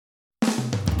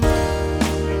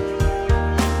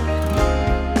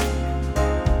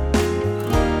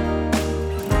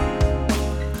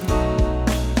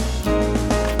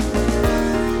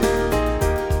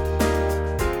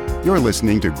You're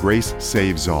listening to Grace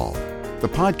Saves All, the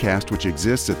podcast which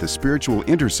exists at the spiritual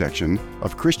intersection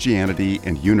of Christianity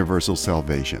and universal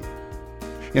salvation.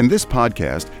 In this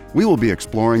podcast, we will be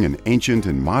exploring an ancient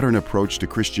and modern approach to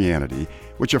Christianity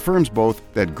which affirms both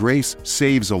that grace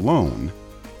saves alone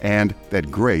and that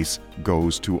grace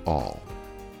goes to all.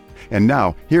 And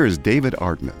now, here is David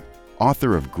Artman,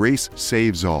 author of Grace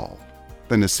Saves All,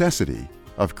 The Necessity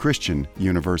of Christian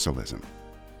Universalism.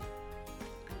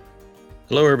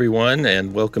 Hello, everyone,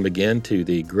 and welcome again to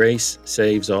the Grace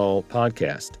Saves All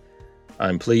podcast.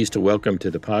 I'm pleased to welcome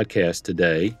to the podcast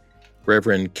today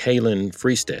Reverend Kalen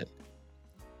Freestead.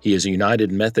 He is a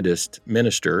United Methodist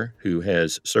minister who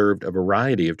has served a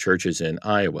variety of churches in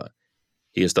Iowa.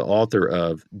 He is the author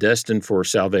of Destined for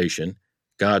Salvation,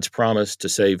 God's Promise to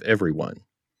Save Everyone.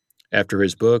 After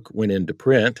his book went into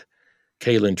print,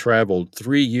 Kalen traveled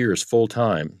 3 years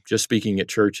full-time just speaking at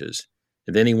churches.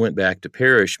 And then he went back to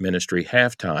parish ministry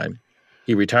half-time.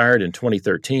 He retired in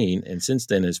 2013, and since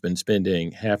then has been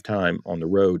spending half-time on the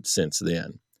road since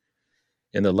then.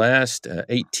 In the last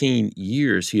 18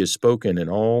 years, he has spoken in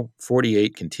all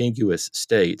 48 contiguous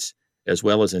states, as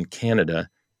well as in Canada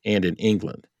and in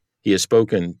England. He has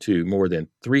spoken to more than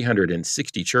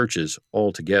 360 churches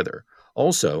altogether.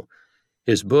 Also,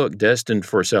 his book, Destined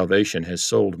for Salvation, has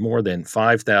sold more than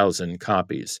 5,000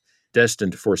 copies.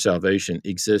 Destined for Salvation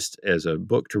exists as a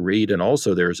book to read, and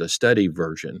also there's a study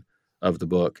version of the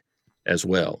book as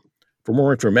well. For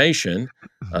more information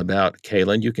about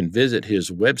Kalen, you can visit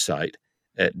his website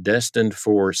at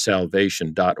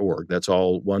destinedforsalvation.org. That's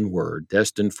all one word,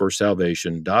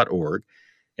 destinedforsalvation.org.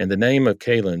 And the name of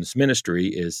Kalen's ministry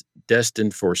is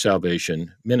Destined for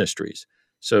Salvation Ministries.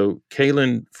 So,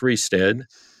 Kalen Freestead,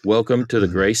 welcome to the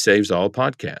Grace Saves All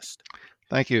podcast.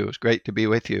 Thank you. It's great to be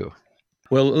with you.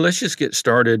 Well, let's just get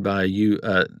started by you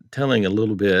telling a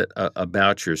little bit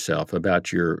about yourself,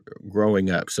 about your growing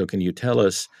up. So can you tell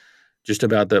us just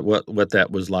about that, what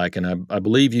that was like? And I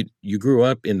believe you grew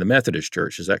up in the Methodist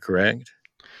Church. Is that correct?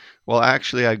 Well,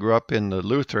 actually, I grew up in the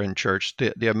Lutheran Church,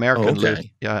 the American,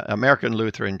 American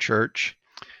Lutheran Church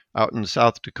out in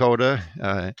South Dakota.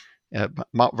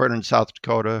 Mount Vernon, South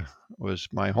Dakota was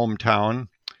my hometown.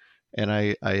 And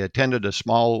I attended a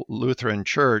small Lutheran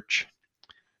church.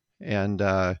 And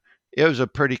it was a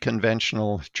pretty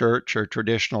conventional church or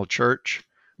traditional church.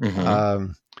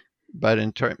 Mm-hmm. But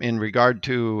in regard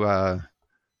to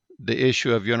the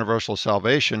issue of universal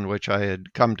salvation, which I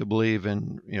had come to believe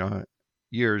in,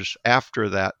 years after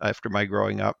that, after my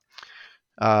growing up,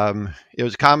 it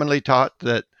was commonly taught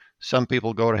that some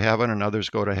people go to heaven and others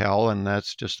go to hell, and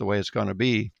that's just the way it's going to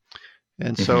be.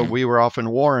 And so we were often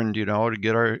warned, to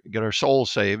get our soul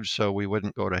saved so we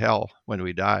wouldn't go to hell when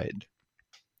we died.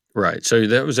 Right. So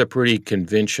that was a pretty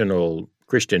conventional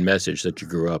Christian message that you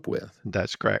grew up with.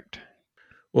 That's correct.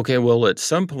 Okay. Well, at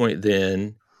some point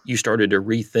then you started to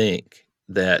rethink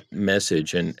that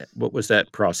message. And what was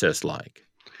that process like?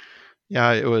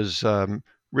 Yeah, it was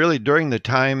really during the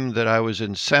time that I was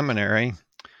in seminary,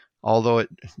 although it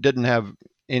didn't have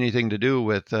anything to do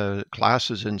with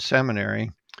classes in seminary.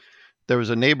 There was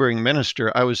a neighboring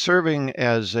minister. I was serving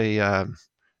as a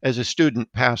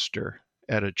student pastor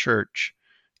at a church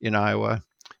in Iowa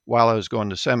while I was going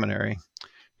to seminary.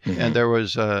 Mm-hmm. And there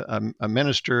was a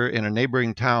minister in a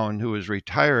neighboring town who was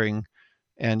retiring,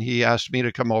 and he asked me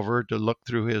to come over to look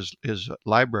through his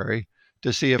library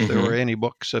to see if there were any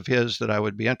books of his that I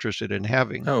would be interested in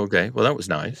having. Oh, okay. Well, that was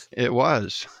nice. It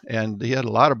was. And he had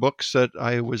a lot of books that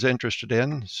I was interested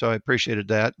in, so I appreciated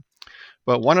that.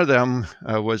 But one of them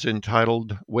was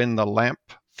entitled When the Lamp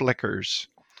Flickers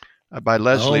by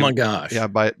Leslie. Oh, my gosh. Yeah,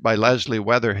 by Leslie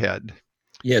Weatherhead.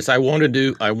 Yes, I want to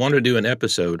do an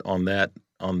episode on that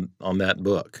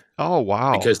book. Oh,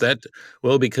 wow. Because that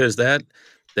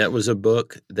was a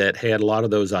book that had a lot of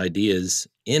those ideas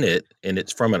in it, and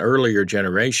it's from an earlier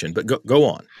generation. But go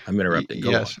on. I'm interrupting.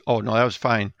 Go yes. on. Oh, no, that was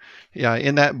fine. Yeah,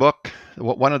 in that book,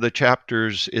 one of the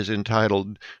chapters is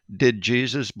entitled, Did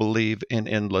Jesus Believe in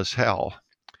Endless Hell?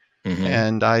 Mm-hmm.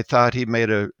 And I thought he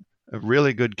made a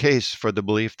really good case for the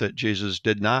belief that Jesus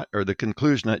did not, or the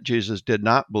conclusion that Jesus did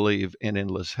not believe in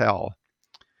endless hell.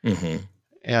 Mm-hmm.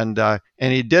 And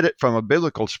he did it from a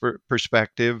biblical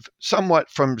perspective, somewhat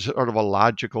from sort of a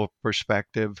logical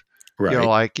perspective. Right.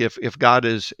 Like if God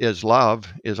is love,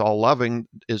 is all loving,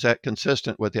 is that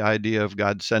consistent with the idea of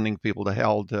God sending people to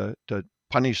hell to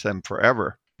punish them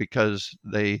forever because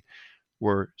they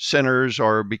were sinners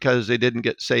or because they didn't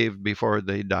get saved before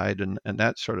they died and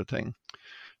that sort of thing.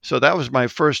 So that was my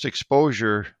first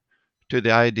exposure to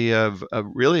the idea of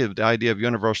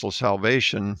universal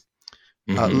salvation,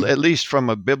 at least from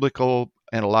a biblical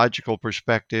and a logical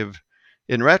perspective.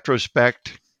 In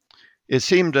retrospect, it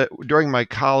seemed that during my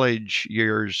college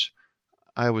years,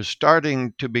 I was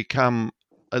starting to become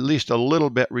at least a little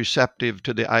bit receptive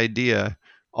to the idea,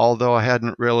 although I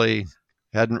hadn't really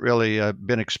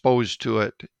been exposed to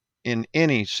it in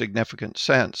any significant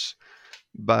sense.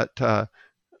 But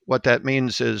what that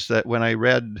means is that when I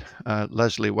read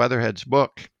Leslie Weatherhead's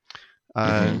book,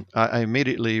 I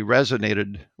immediately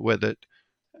resonated with it.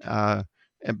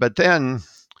 But then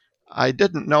I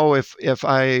didn't know if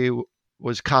I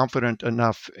was confident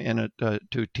enough in it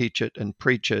to teach it and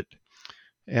preach it,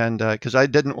 and because I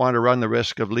didn't want to run the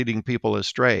risk of leading people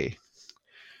astray.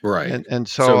 Right. And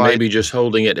so maybe just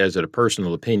holding it as a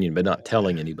personal opinion, but not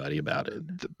telling anybody about it.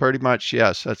 Pretty much,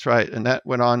 yes, that's right. And that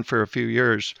went on for a few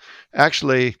years.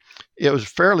 Actually, it was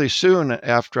fairly soon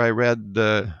after I read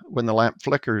When the Lamp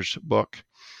Flickers book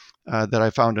that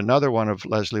I found another one of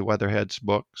Leslie Weatherhead's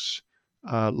books,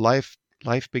 Life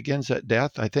Begins at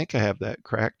Death. I think I have that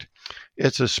correct.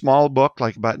 It's a small book,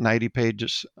 like about 90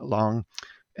 pages long.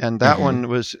 And that one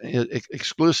was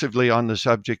exclusively on the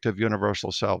subject of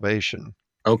universal salvation.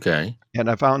 Okay. And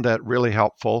I found that really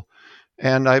helpful.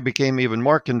 And I became even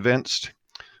more convinced,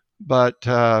 but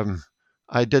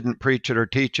I didn't preach it or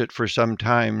teach it for some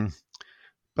time.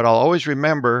 But I'll always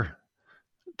remember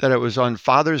that it was on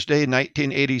Father's Day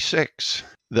 1986.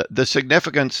 The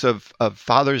significance of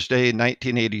Father's Day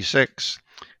 1986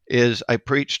 is I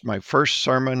preached my first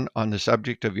sermon on the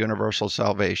subject of universal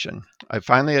salvation. I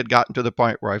finally had gotten to the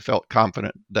point where I felt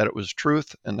confident that it was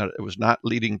truth and that it was not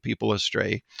leading people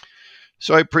astray.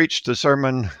 So I preached the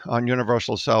sermon on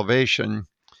universal salvation,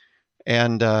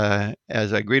 and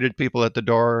as I greeted people at the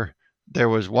door, there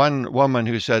was one woman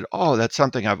who said, "Oh, that's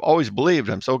something I've always believed.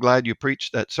 I'm so glad you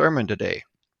preached that sermon today."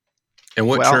 And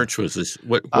what church was this?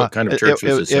 What kind of church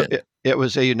was this in? It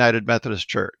was a United Methodist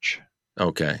church.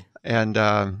 Okay. And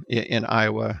in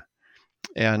Iowa.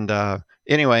 And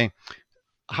anyway,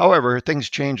 however, things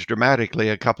changed dramatically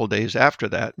a couple days after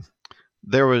that.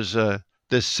 There was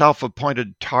this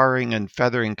self-appointed tarring and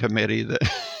feathering committee that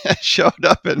showed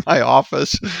up in my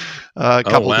office a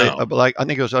couple days, like I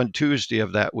think it was on Tuesday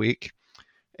of that week,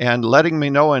 and letting me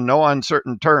know in no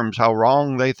uncertain terms how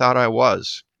wrong they thought I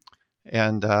was.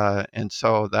 And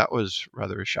so that was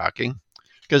rather shocking,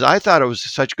 because I thought it was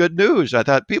such good news. I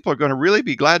thought people are going to really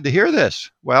be glad to hear this.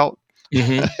 Well,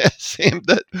 it seemed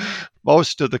that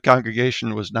most of the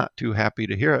congregation was not too happy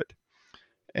to hear it.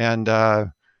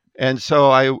 And so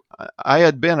I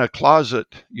had been a closet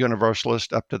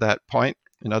universalist up to that point.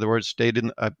 In other words,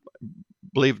 I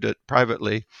believed it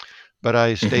privately, but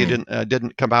I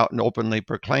didn't come out and openly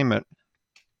proclaim it.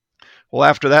 Well,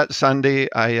 after that Sunday,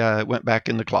 I went back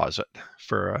in the closet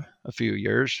for a few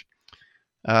years.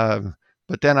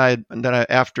 But then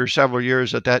after several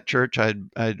years at that church,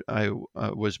 I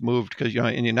was moved, because in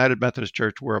the United Methodist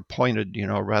Church we're appointed,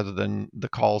 rather than the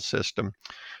call system.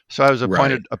 So I was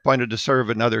appointed to serve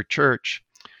another church,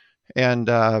 and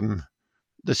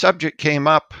the subject came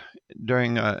up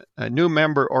during a new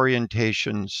member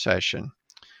orientation session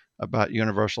about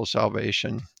universal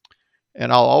salvation.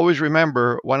 And I'll always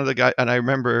remember one of the guys, and I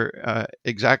remember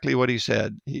exactly what he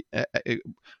said.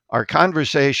 Our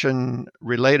conversation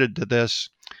related to this,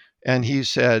 and he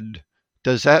said,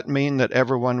 "Does that mean that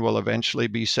everyone will eventually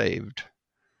be saved?"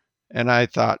 And I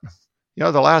thought,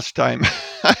 the last time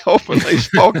I openly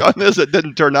spoke on this, it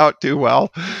didn't turn out too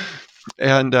well.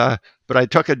 And but I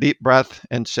took a deep breath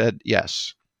and said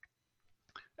yes.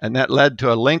 And that led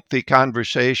to a lengthy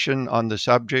conversation on the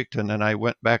subject. And then I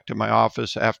went back to my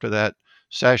office after that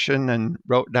session and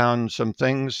wrote down some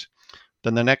things.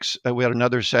 Then we had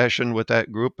another session with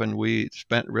that group, and we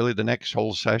spent really the next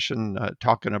whole session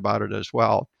talking about it as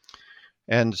well.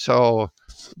 And so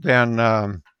then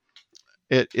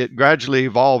it gradually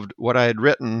evolved. What I had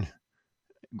written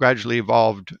gradually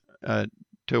evolved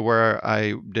to where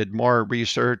I did more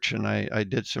research, and I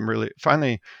did some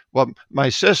my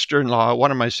sister-in-law,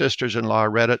 one of my sisters-in-law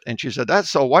read it, and she said, "That's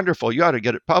so wonderful, you ought to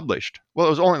get it published." Well,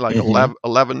 it was only like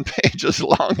 11 pages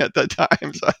long at the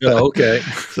time. So okay.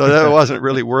 So that wasn't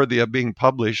really worthy of being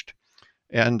published.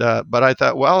 And but I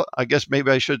thought, well, I guess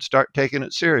maybe I should start taking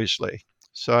it seriously.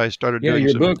 So I started doing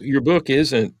your book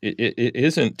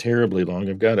isn't terribly long.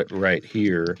 I've got it right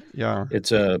here. Yeah.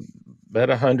 It's about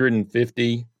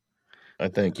 150, I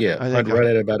think. Yeah. Right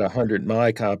at about 100.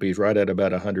 My copy is right at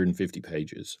about 150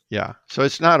 pages. Yeah. So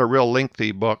it's not a real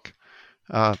lengthy book.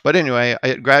 But anyway,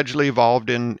 it gradually evolved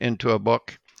into a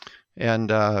book. And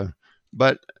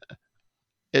but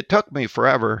it took me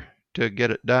forever to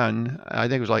get it done. I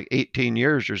think it was like 18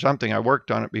 years or something. I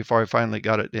worked on it before I finally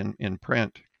got it in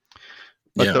print.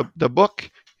 But the book,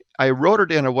 I wrote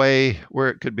it in a way where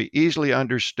it could be easily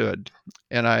understood,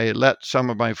 and I let some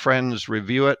of my friends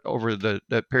review it over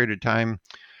that period of time.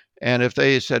 And if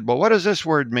they said, well, what does this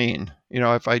word mean?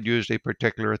 If I'd used a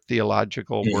particular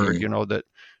theological word, that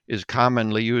is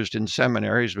commonly used in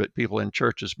seminaries, but people in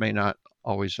churches may not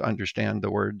always understand the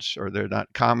words, or they're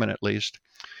not common at least.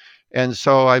 And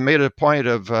so I made a point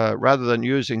of, rather than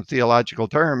using theological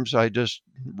terms, I just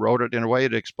wrote it in a way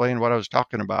to explain what I was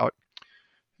talking about.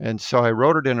 And so I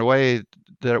wrote it in a way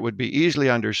that it would be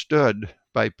easily understood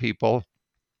by people,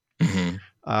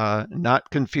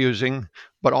 not confusing,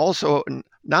 but also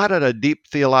not at a deep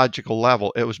theological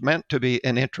level. It was meant to be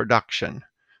an introduction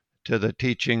to the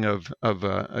teaching of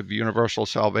universal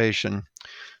salvation.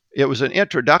 It was an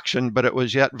introduction, but it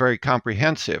was yet very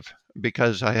comprehensive,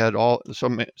 because I had I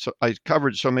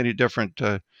covered so many different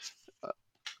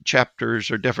chapters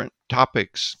or different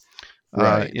topics.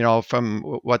 Right. From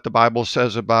what the Bible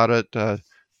says about it, to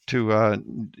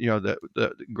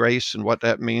the grace and what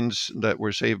that means, that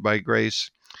we're saved by grace,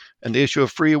 and the issue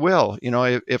of free will.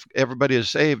 If everybody is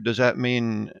saved, does that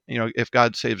mean, if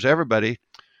God saves everybody,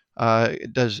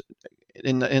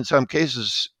 in some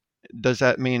cases, does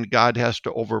that mean God has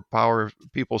to overpower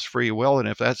people's free will? And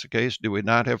if that's the case, do we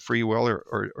not have free will,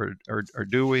 or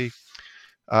do we?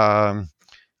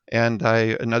 And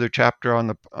another chapter on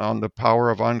the power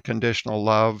of unconditional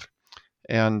love,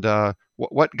 and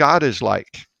what God is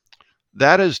like.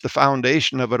 That is the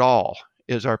foundation of it all,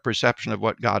 is our perception of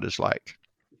what God is like.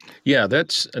 Yeah,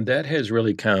 that has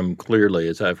really come clearly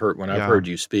as I've heard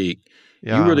you speak.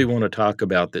 Yeah. You really want to talk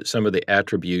about some of the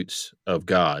attributes of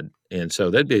God, and so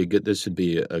this would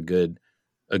be a good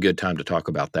time to talk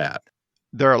about that.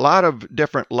 There are a lot of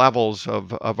different levels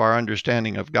of our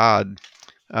understanding of God.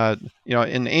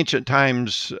 In ancient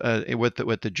times, with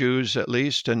the Jews at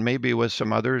least, and maybe with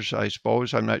some others, I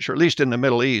suppose, I'm not sure, at least in the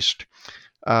Middle East,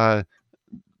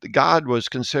 God was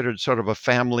considered sort of a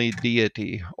family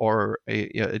deity, or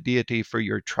a deity for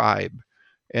your tribe.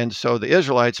 And so the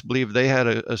Israelites believed they had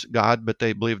a God, but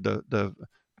they believed the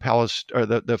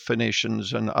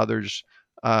Phoenicians and others,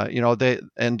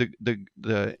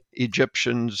 the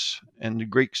Egyptians and the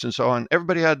Greeks and so on,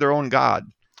 everybody had their own God.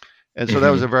 And so that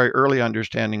was a very early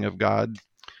understanding of God.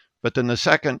 But then the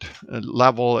second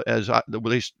level, as the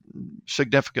least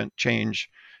significant change,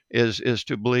 is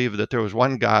to believe that there was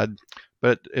one God,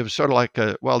 but it was sort of like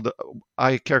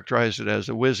I characterized it as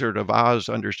a Wizard of Oz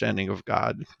understanding of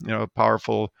God, a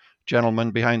powerful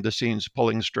gentleman behind the scenes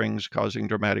pulling strings, causing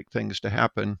dramatic things to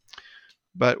happen.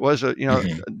 But was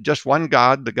just one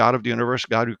God, the God of the universe,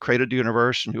 God who created the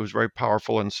universe, and who was very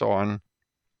powerful and so on.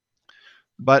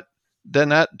 But then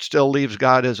that still leaves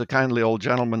God as a kindly old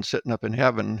gentleman sitting up in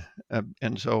heaven.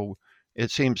 And so it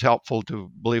seems helpful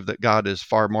to believe that God is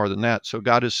far more than that. So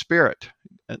God is spirit.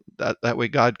 And that way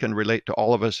God can relate to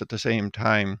all of us at the same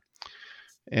time.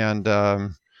 And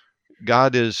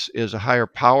God is a higher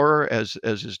power, as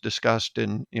is discussed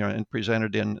and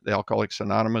presented in the Alcoholics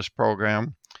Anonymous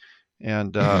program.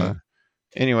 And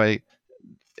anyway,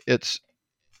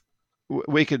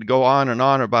 we could go on and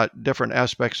on about different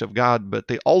aspects of God, but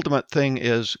the ultimate thing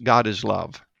is God is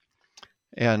love.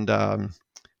 And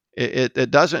it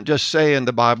doesn't just say in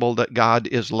the Bible that God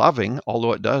is loving,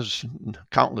 although it does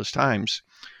countless times,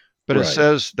 but It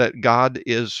says that God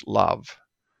is love,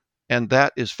 and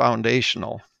that is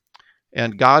foundational.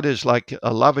 And God is like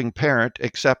a loving parent,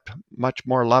 except much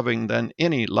more loving than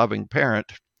any loving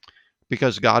parent,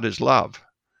 because God is love.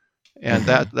 And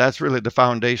that's really the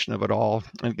foundation of it all.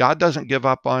 And God doesn't give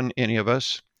up on any of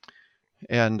us,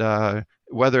 and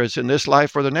whether it's in this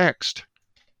life or the next,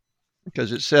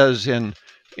 because it says in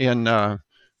let's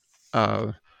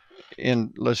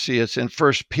see, it's in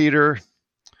 1 Peter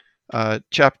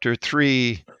chapter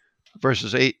 3,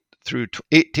 verses 18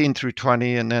 through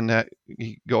 20, and then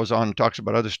he goes on and talks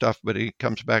about other stuff, but he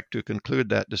comes back to conclude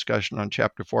that discussion on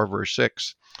chapter 4, verse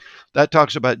 6. That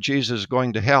talks about Jesus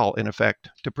going to hell, in effect,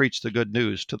 to preach the good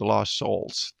news to the lost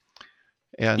souls.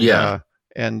 And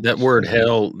and that word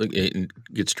hell, it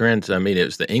gets translated. I mean,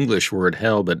 it's the English word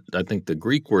hell, but I think the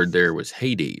Greek word there was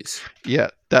Hades. Yeah,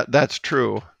 that's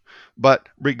true. But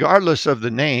regardless of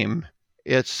the name,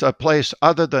 it's a place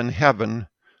other than heaven,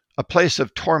 a place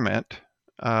of torment,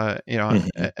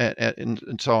 and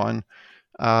so on.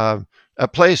 A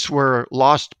place where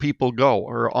lost people go,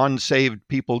 or unsaved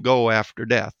people go after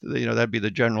death. That'd be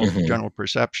the general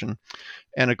perception.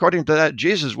 And according to that,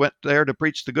 Jesus went there to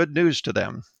preach the good news to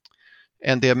them.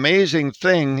 And the amazing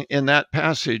thing in that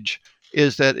passage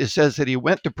is that it says that he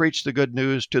went to preach the good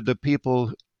news to the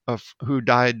people who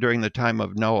died during the time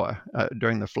of Noah,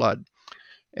 during the flood.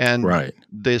 And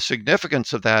the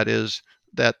significance of that is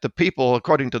that the people,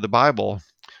 according to the Bible,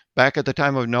 back at the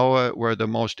time of Noah, were the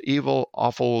most evil,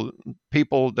 awful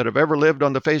people that have ever lived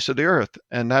on the face of the earth.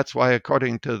 And that's why,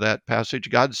 according to that passage,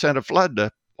 God sent a flood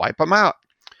to wipe them out.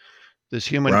 This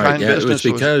humankind right. Yeah, business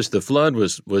it was because the flood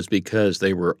was because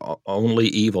they were only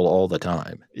evil all the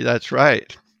time. That's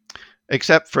right.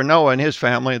 Except for Noah and his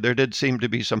family, there did seem to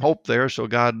be some hope there, so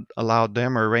God allowed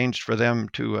them or arranged for them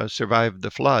to survive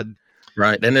the flood.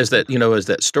 Right. And as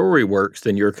that story works,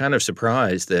 then you're kind of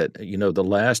surprised that, the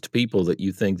last people that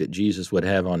you think that Jesus would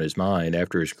have on his mind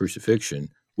after his crucifixion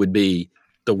would be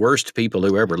the worst people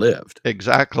who ever lived.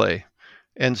 Exactly.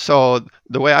 And so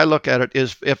the way I look at it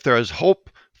is, if there is hope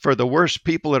for the worst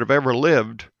people that have ever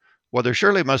lived, well, there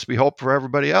surely must be hope for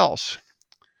everybody else.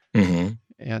 Mm-hmm.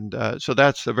 And so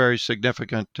that's a very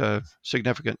significant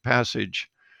passage.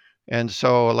 And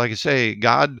so, like I say,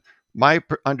 God, my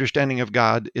understanding of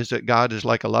God is that God is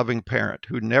like a loving parent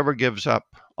who never gives up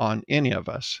on any of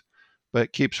us,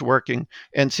 but keeps working.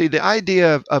 And see, the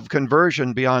idea of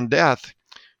conversion beyond death,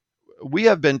 we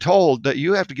have been told that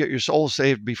you have to get your soul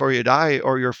saved before you die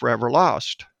or you're forever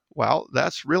lost. Well,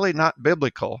 that's really not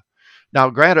biblical. Now,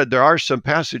 granted, there are some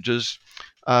passages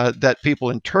that people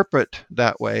interpret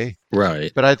that way.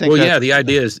 Right. But I think the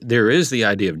idea is there is the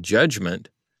idea of judgment.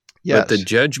 Yes. But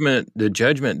the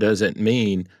judgment doesn't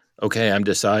mean, okay, I'm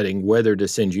deciding whether to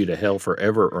send you to hell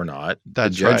forever or not.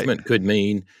 That's the judgment could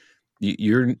mean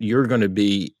you're going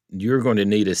to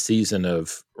need a season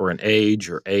of, or an age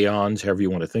or aeons, however you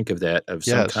want to think of that, of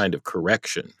some kind of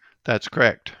correction. That's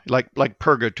correct. Like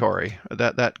purgatory,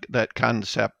 that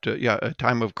concept, a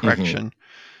time of correction.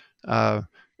 Mm-hmm.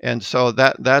 And so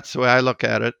that's the way I look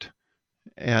at it,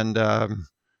 and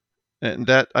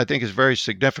that I think is very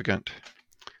significant.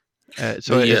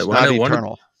 So it's not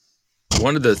eternal.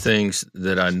 One of the things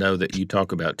that I know that you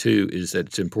talk about too is that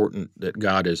it's important that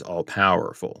God is all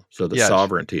powerful. So the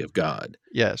sovereignty of God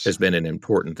has been an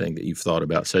important thing that you've thought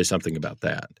about. Say something about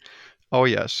that. Oh,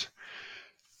 yes.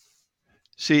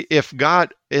 See, if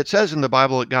God, it says in the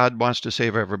Bible that God wants to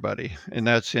save everybody. And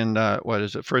that's in, 1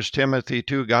 Timothy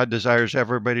 2, God desires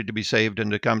everybody to be saved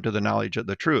and to come to the knowledge of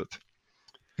the truth.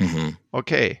 Mm-hmm.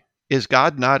 Okay. Is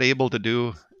God not able to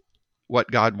do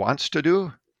what God wants to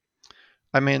do?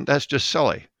 I mean, that's just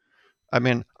silly. I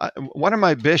mean, one of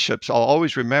my bishops, I'll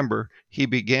always remember, he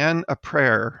began a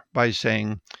prayer by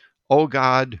saying, "Oh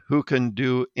God, who can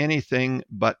do anything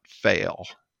but fail?"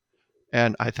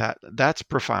 And I thought, that's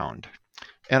profound.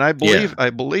 And I believe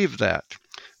that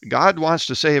God wants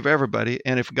to save everybody.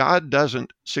 And if God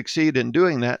doesn't succeed in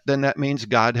doing that, then that means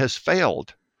God has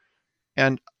failed.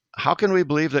 And how can we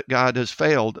believe that God has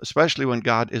failed, especially when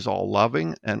God is all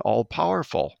loving and all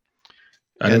powerful?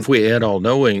 And if we add all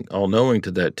knowing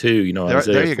to that too,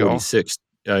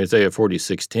 Isaiah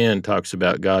 46:10 talks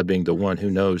about God being the one who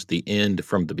knows the end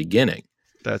from the beginning.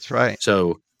 That's right.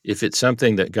 So if it's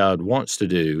something that God wants to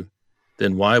do,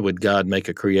 then why would God make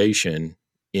a creation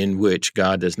in which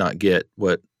God does not get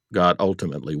what God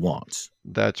ultimately wants?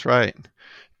 That's right.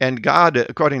 And God,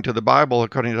 according to the Bible,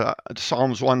 according to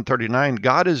Psalms 139,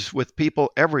 God is with people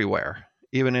everywhere,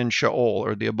 even in Sheol,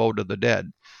 or the abode of the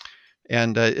dead.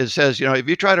 And it says, if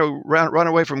you try to run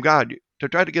away from God, to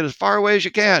try to get as far away as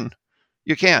you can,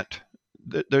 you can't.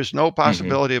 There's no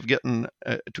possibility of getting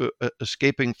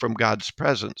escaping from God's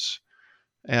presence.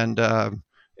 And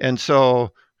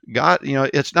so God,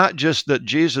 it's not just that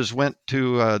Jesus went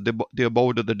to the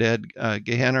abode of the dead,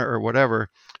 Gehenna or whatever,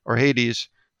 or Hades,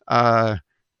 to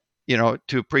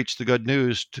preach the good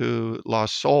news to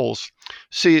lost souls.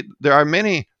 See, there are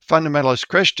many fundamentalist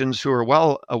Christians who are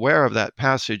well aware of that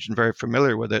passage and very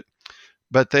familiar with it,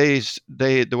 but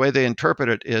the way they interpret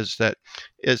it is that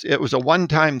it was a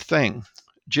one-time thing.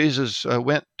 Jesus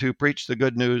went to preach the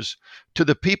good news to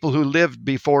the people who lived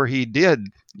before he did,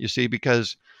 you see,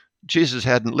 because Jesus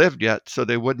hadn't lived yet, so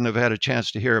they wouldn't have had a chance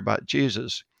to hear about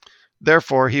Jesus.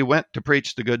 Therefore, he went to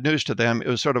preach the good news to them. It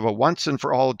was sort of a once and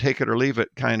for all, take it or leave it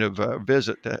kind of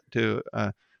visit to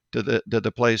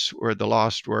the place where the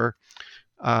lost were.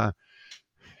 So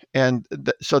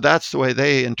that's the way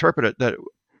they interpret it, that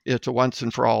it's a once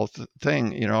and for all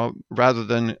thing, rather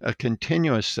than a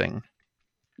continuous thing.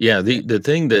 Yeah, the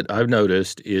thing that I've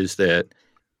noticed is that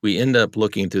we end up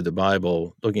looking at the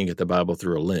Bible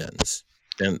through a lens.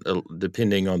 And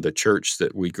depending on the church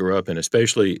that we grew up in,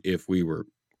 especially if we were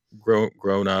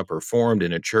grown up or formed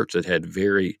in a church that had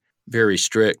very, very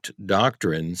strict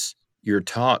doctrines, you're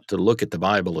taught to look at the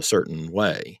Bible a certain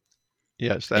way.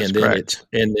 Yes, that's correct.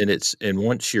 And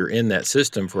once you're in that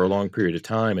system for a long period of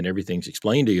time and everything's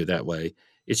explained to you that way,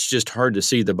 it's just hard to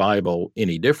see the Bible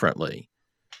any differently.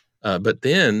 But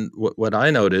then what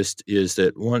I noticed is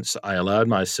that once I allowed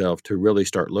myself to really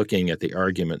start looking at the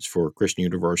arguments for Christian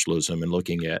universalism and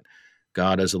looking at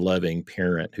God as a loving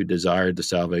parent who desired the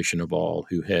salvation of all,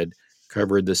 who had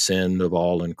covered the sin of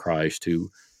all in Christ, who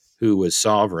was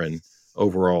sovereign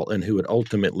over all, and who would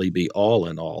ultimately be all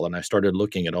in all. And I started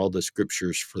looking at all the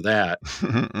scriptures for that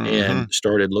and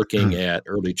started looking at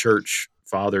early church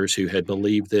fathers who had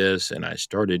believed this. And I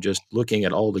started just looking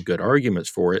at all the good arguments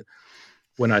for it.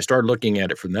 When I started looking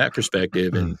at it from that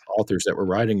perspective and authors that were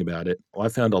writing about it, I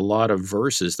found a lot of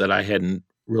verses that I hadn't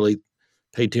really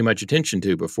paid too much attention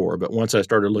to before. But once I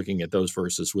started looking at those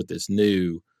verses with this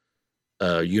new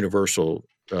universal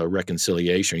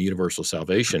reconciliation, universal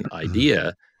salvation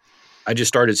idea, I just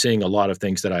started seeing a lot of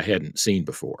things that I hadn't seen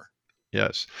before.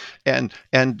 Yes. And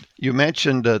you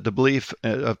mentioned the belief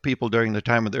of people during the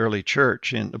time of the early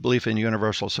church in the belief in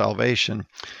universal salvation.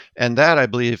 And that, I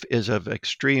believe, is of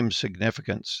extreme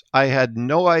significance. I had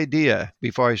no idea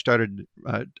before I started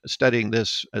studying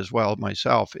this as well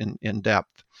myself in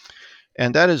depth.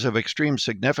 And that is of extreme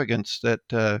significance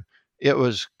that it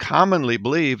was commonly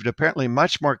believed, apparently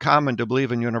much more common to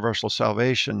believe in universal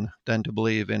salvation than to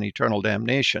believe in eternal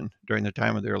damnation during the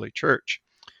time of the early church.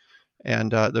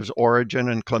 And there's Origen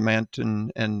and Clement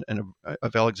and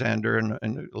of Alexander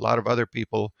and a lot of other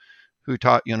people who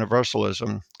taught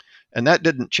universalism, and that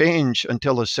didn't change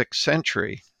until the 6th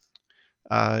century.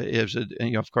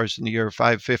 Of course, in the year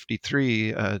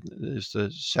 553 is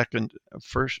the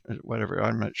first, whatever.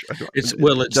 I'm not sure. It's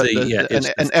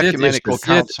an ecumenical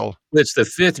council. It's the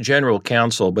 5th General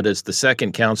Council, but it's the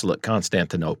Second Council at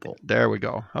Constantinople. There we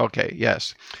go. Okay,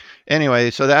 yes. Anyway,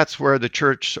 so that's where the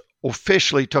church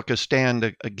officially took a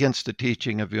stand against the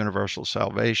teaching of universal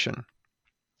salvation.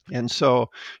 And so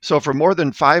for more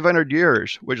than 500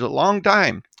 years, which is a long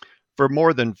time, for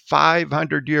more than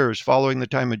 500 years following the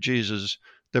time of Jesus,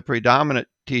 the predominant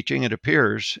teaching, it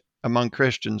appears, among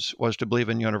Christians was to believe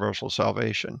in universal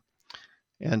salvation.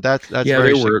 And that's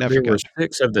very significant. There were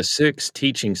 6 of the 6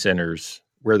 teaching centers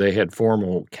where they had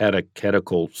formal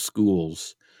catechetical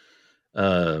schools.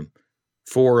 4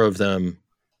 of them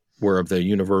were of the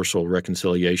universal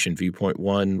reconciliation viewpoint.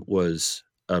 One was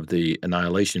of the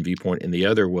annihilation viewpoint, and the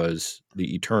other was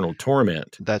the eternal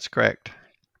torment. That's correct.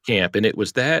 Camp. And it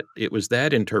was that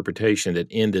interpretation that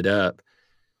ended up,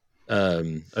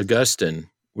 Augustine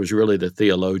was really the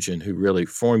theologian who really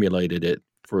formulated it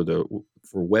for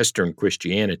Western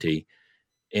Christianity.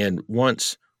 And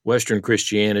once Western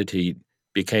Christianity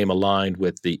became aligned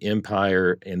with the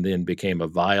empire and then became a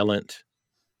violent,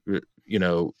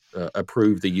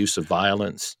 approved the use of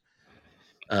violence,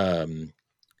 it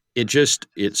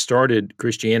started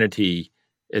Christianity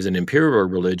as an imperial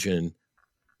religion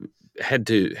had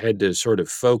to sort of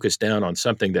focus down on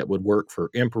something that would work for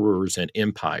emperors and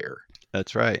empire.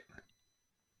 That's right.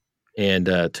 And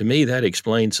to me, that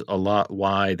explains a lot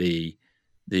why the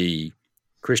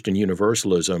Christian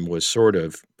universalism was sort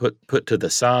of put to the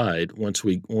side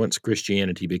once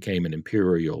Christianity became an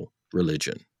imperial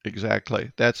religion.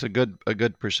 Exactly. That's a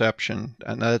good perception,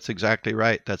 and that's exactly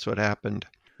right. That's what happened.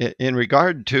 In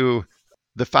regard to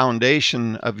the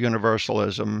foundation of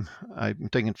universalism, I'm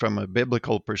thinking from a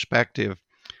biblical perspective.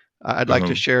 I'd like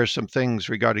to share some things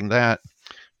regarding that.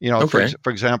 Okay. For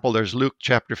example, there's Luke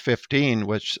chapter 15,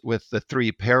 which with the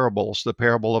 3 parables, the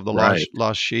parable of the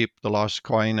lost sheep, the lost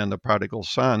coin, and the prodigal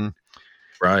son.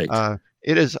 Right.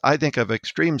 It is, I think, of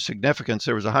extreme significance.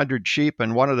 There was 100 sheep,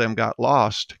 and one of them got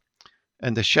lost,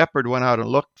 and the shepherd went out and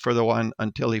looked for the one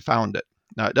until he found it.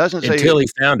 Now, it doesn't say until he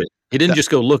found it. He didn't just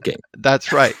go looking.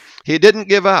 That's right. He didn't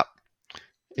give up.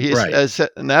 Right.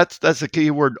 And that's the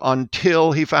key word,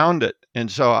 until he found it. And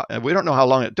so we don't know how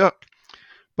long it took,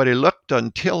 but he looked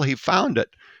until he found it.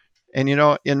 And,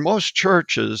 in most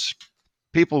churches,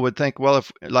 people would think, well, if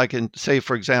like in, say,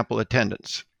 for example,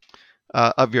 attendance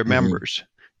of your members,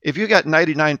 if you got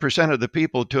 99% of the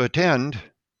people to attend,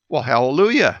 well,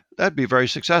 hallelujah, that'd be very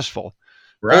successful.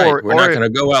 Right. We're not going to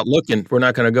go out looking. We're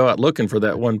not going to go out looking for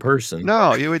that one person.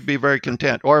 No, you would be very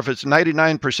content. Or if it's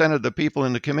 99% of the people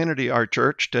in the community are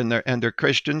churched and they're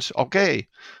Christians, okay,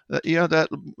 that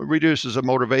reduces the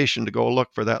motivation to go look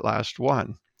for that last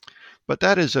one. But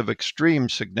that is of extreme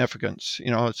significance.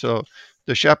 So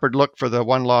the shepherd looked for the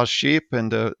one lost sheep,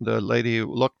 and the lady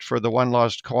looked for the one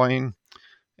lost coin,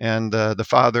 and the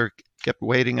father kept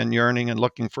waiting and yearning and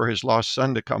looking for his lost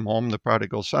son to come home, the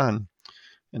prodigal son,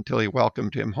 until he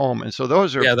welcomed him home. And so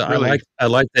those are really... I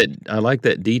like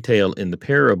that detail in the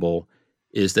parable,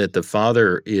 is that the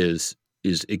father is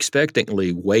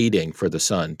expectantly waiting for the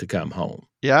son to come home.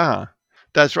 Yeah.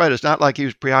 That's right. It's not like he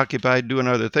was preoccupied doing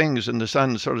other things, and the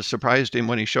son sort of surprised him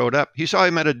when he showed up. He saw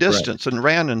him at a distance and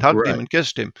ran and hugged him and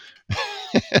kissed him.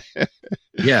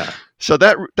 Yeah. So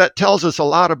that tells us a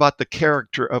lot about the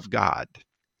character of God.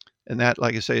 And that,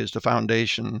 like I say, is the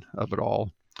foundation of it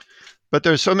all. But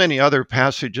there's so many other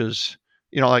passages,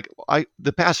 like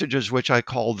the passages which I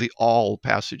call the all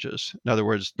passages. In other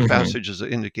words, the passages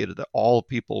that indicated that all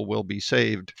people will be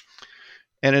saved.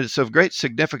 And it's of great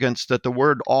significance that the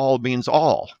word all means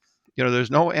all.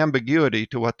 There's no ambiguity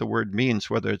to what the word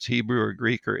means, whether it's Hebrew or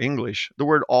Greek or English. The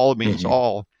word all means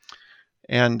all.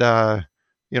 And,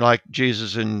 like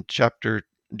Jesus in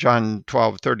John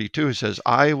 12:32 says,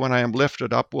 I, when I am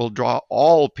lifted up, will draw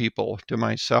all people to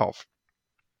myself.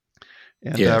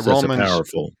 And yes, that's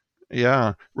powerful.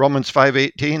 Yeah. Romans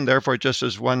 5:18, therefore, just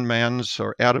as one man's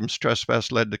or Adam's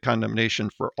trespass led to condemnation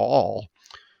for all,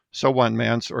 so one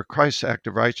man's or Christ's act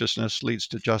of righteousness leads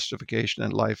to justification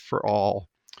and life for all.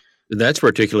 That's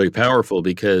particularly powerful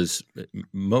because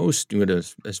most,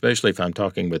 especially if I'm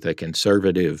talking with a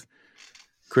conservative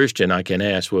Christian, I can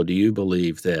ask, well, do you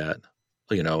believe that,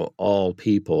 all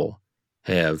people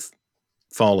have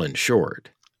fallen short?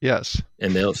 Yes.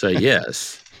 And they'll say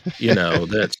yes.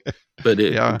 That's but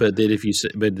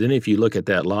then if you look at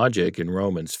that logic in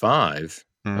Romans 5,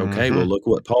 okay, well, look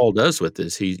what Paul does with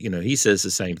this. He says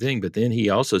the same thing, but then he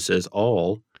also says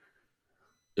all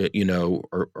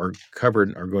are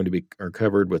covered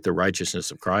with the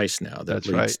righteousness of Christ now. That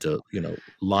leads to,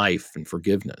 life and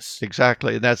forgiveness.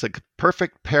 Exactly. And that's a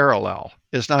perfect parallel.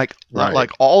 It's not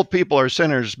like all people are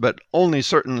sinners, but only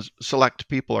certain select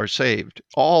people are saved.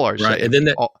 All are saved. And then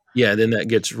that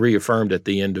gets reaffirmed toward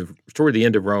the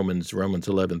end of Romans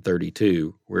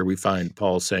 11:32, where we find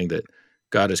Paul saying that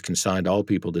God has consigned all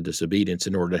people to disobedience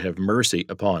in order to have mercy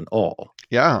upon all.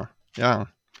 Yeah. Yeah.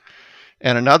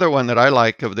 And another one that I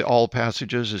like of the all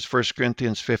passages is 1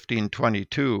 Corinthians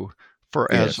 15:22.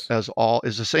 For as all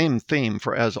is the same theme.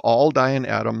 For as all die in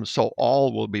Adam, so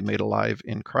all will be made alive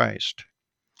in Christ.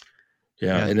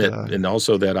 Yeah, and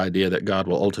also that idea that God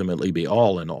will ultimately be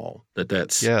all in all.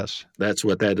 That's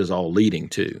what that is all leading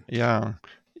to. Yeah.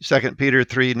 2 Peter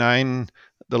 3:9.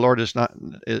 The Lord is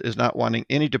not wanting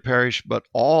any to perish, but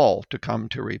all to come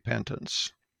to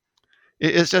repentance.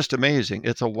 It's just amazing.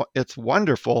 It's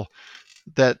wonderful.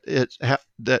 This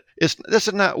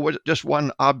is not just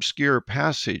one obscure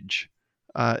passage.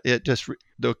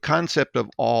 The concept of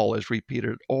all is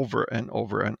repeated over and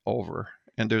over and over,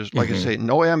 and there's, like I say,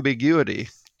 no ambiguity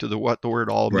to what the word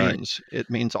all means. It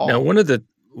means all. Now, one of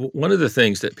the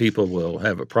things that people will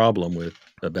have a problem with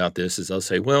about this is they'll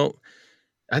say, well,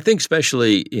 I think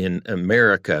especially in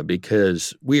America,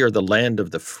 because we are the land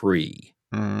of the free,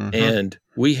 and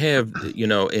we have,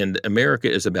 and America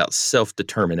is about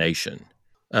self-determination.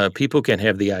 People can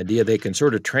have the idea, they can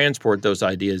sort of transport those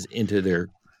ideas into their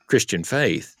Christian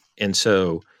faith. And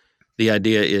so the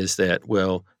idea is that,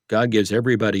 well, God gives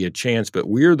everybody a chance, but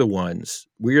we are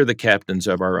the captains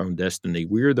of our own destiny.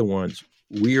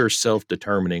 We are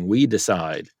self-determining. We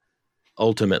decide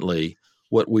ultimately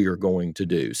what we are going to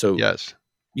do. So, yes.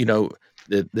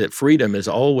 That freedom is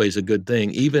always a good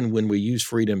thing, even when we use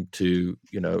freedom to,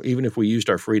 even if we used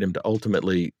our freedom to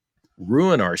ultimately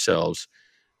ruin ourselves.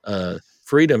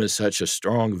 Freedom is such a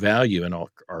strong value in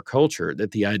our culture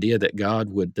that the idea that God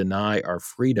would deny our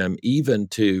freedom even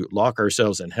to lock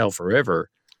ourselves in hell forever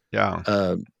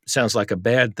sounds like a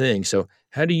bad thing. So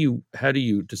how do you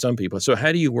to some people, so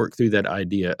how do you work through that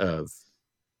idea of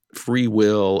free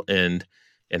will and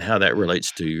how that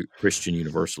relates to Christian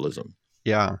universalism?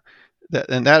 Yeah.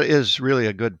 That is really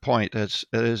a good point. That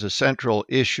is a central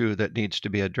issue that needs to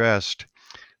be addressed.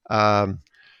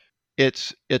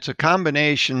 It's a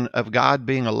combination of God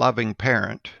being a loving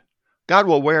parent. God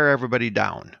will wear everybody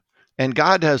down, and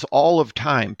God has all of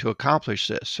time to accomplish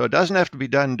this. So it doesn't have to be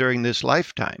done during this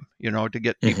lifetime, to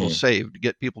get people saved, to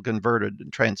get people converted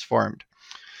and transformed.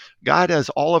 God has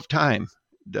all of time,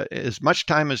 as much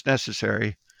time as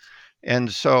necessary. And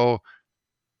so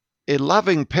a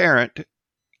loving parent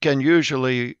can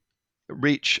usually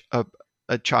reach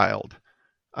a child.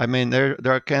 I mean,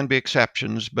 there can be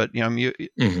exceptions, but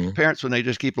parents, when they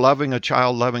just keep loving a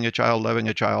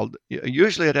child,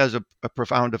 usually it has a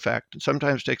profound effect.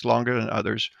 Sometimes it takes longer than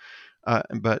others,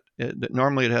 but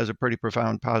normally it has a pretty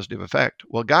profound positive effect.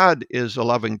 Well, God is a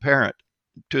loving parent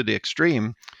to the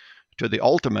extreme, to the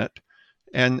ultimate,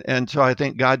 and so I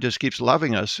think God just keeps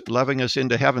loving us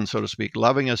into heaven, so to speak,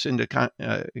 loving us into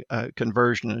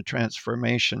conversion and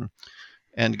transformation,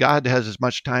 and God has as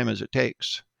much time as it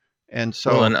takes. And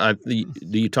so,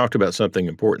 you talked about something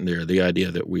important there, the idea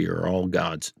that we are all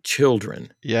God's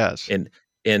children. Yes. And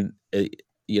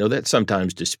that's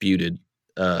sometimes disputed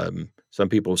some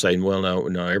people saying, well,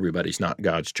 no, everybody's not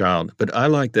God's child. But I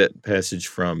like that passage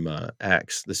from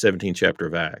Acts, the 17th chapter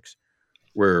of Acts,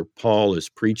 where Paul is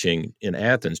preaching in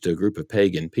Athens to a group of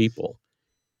pagan people,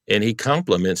 and he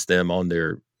compliments them on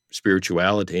their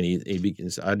spirituality. And he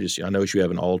begins, I notice you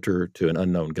have an altar to an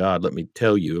unknown God. Let me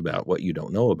tell you about what you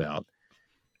don't know about.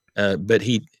 But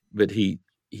he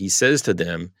says to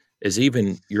them, as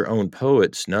even your own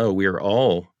poets know, we are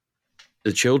all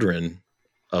the children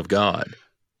of God.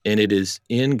 And it is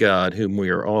in God whom we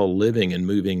are all living and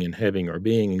moving and having our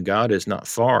being. And God is not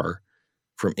far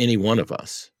from any one of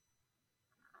us.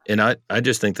 And I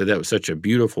just think that was such a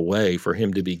beautiful way for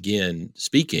him to begin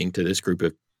speaking to this group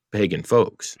of pagan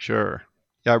folks. Sure.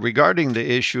 Yeah, regarding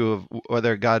the issue of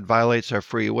whether God violates our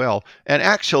free will, and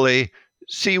actually,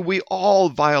 see, we all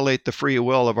violate the free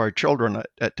will of our children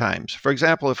at times. For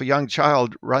example, if a young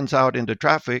child runs out into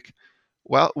traffic,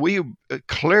 well, we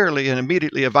clearly and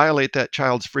immediately violate that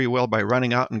child's free will by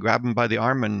running out and grab him by the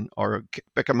arm or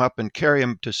pick him up and carry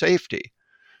him to safety.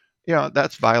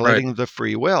 That's violating the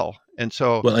free will. And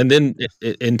so, well, and then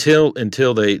until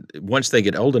once they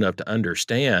get old enough to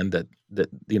understand that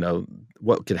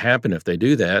what could happen if they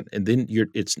do that, and then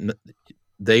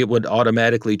they would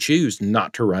automatically choose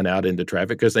not to run out into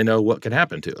traffic because they know what could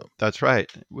happen to them. That's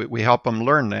right. We help them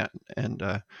learn that,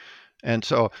 and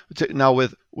so now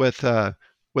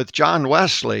with John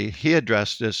Wesley, he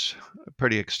addressed this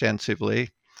pretty extensively,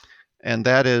 and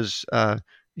that is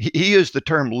he used the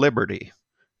term liberty.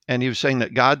 And he was saying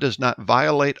that God does not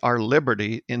violate our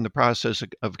liberty in the process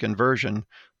of conversion,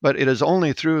 but it is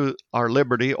only through our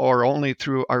liberty or only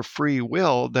through our free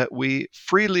will that we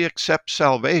freely accept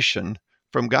salvation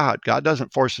from God. God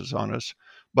doesn't force us on us,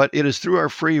 but it is through our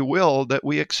free will that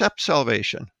we accept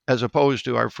salvation, as opposed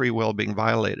to our free will being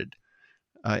violated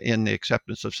in the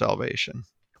acceptance of salvation.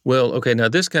 Well, okay, now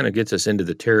this kind of gets us into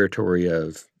the territory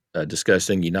of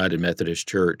discussing United Methodist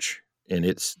Church and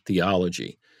its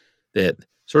theology, that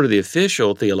sort of the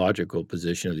official theological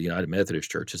position of the United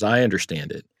Methodist Church, as I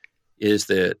understand it, is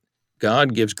that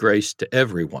God gives grace to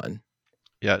everyone.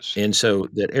 Yes. And so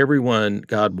that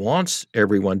God wants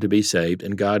everyone to be saved,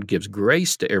 and God gives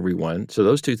grace to everyone. So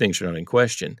those two things are not in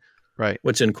question. Right.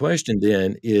 What's in question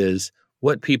then is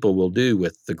what people will do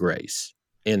with the grace.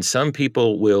 And some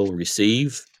people will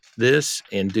receive this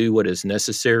and do what is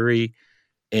necessary,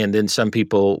 and then some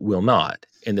people will not.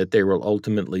 And that there will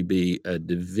ultimately be a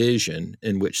division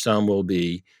in which some will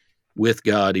be with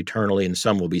God eternally and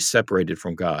some will be separated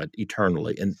from God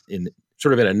eternally. And in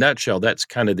sort of in a nutshell, that's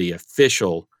kind of the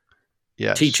official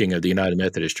teaching of the United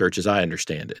Methodist Church as I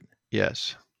understand it.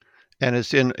 Yes. And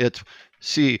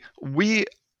we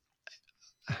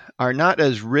are not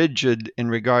as rigid in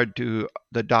regard to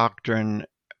the doctrine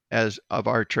of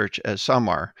our church as some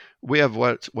are. We have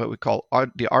what we call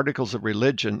the Articles of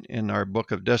Religion in our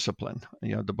Book of Discipline,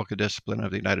 the Book of Discipline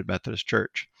of the United Methodist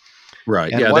Church.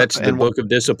 Right. And that's the Book of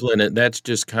Discipline, and that's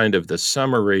just kind of the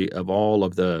summary of all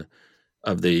of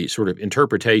the sort of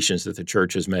interpretations that the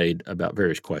church has made about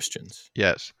various questions.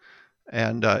 Yes.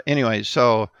 And anyway,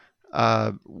 so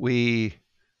we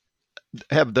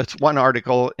have this one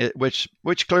article which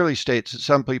clearly states that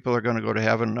some people are going to go to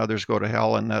heaven and others go to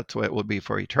hell, and that's the way it will be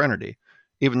for eternity,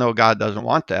 even though God doesn't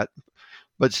want that.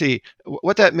 But see,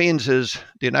 what that means is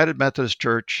the United Methodist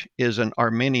Church is an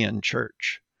Arminian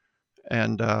church.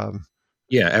 And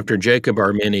after Jacob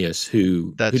Arminius,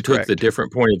 who took the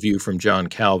different point of view from John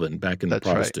Calvin back in the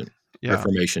Protestant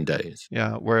Reformation days.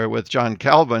 Yeah, where with John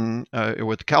Calvin,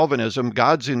 with Calvinism,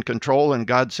 God's in control and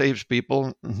God saves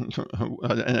people.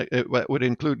 And it would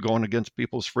include going against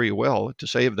people's free will to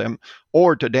save them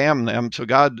or to damn them. So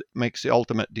God makes the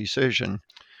ultimate decision.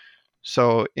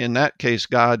 So in that case,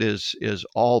 God is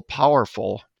all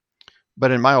powerful,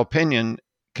 but in my opinion,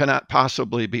 cannot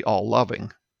possibly be all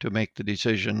loving to make the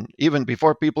decision, even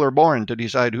before people are born, to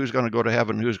decide who's going to go to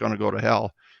heaven, who's going to go to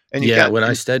hell. And when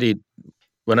I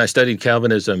studied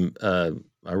Calvinism,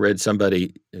 I read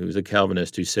somebody who was a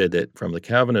Calvinist who said that from the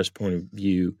Calvinist point of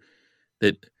view,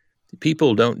 that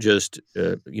people don't just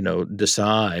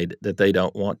decide that they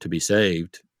don't want to be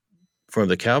saved. From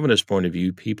the Calvinist point of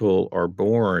view, people are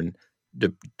born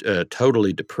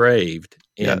totally depraved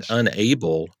and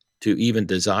unable to even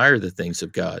desire the things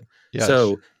of God. Yes.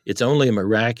 So it's only a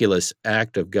miraculous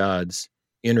act of God's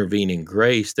intervening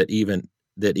grace that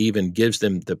even gives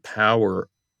them the power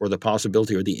or the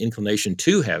possibility or the inclination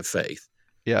to have faith.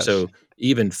 Yes. So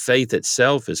even faith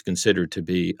itself is considered to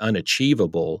be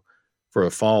unachievable for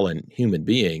a fallen human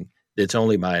being. It's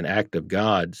only by an act of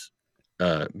God's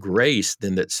grace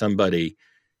then that somebody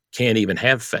can't even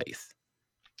have faith.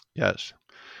 Yes.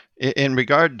 in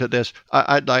regard to this,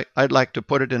 I'd like to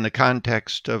put it in the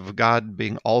context of God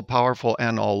being all powerful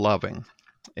and all loving.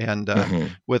 And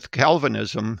with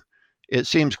Calvinism, it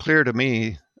seems clear to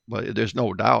me, but there's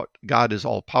no doubt, God is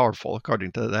all powerful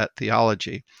according to that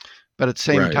theology. But at the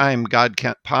same time, God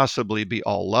can't possibly be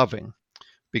all loving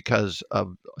because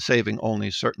of saving only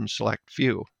certain select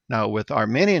few. Now, with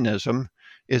Arminianism,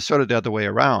 it's sort of the other way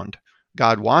around.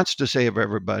 God wants to save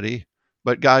everybody,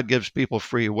 but God gives people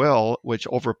free will, which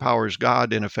overpowers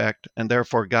God in effect, and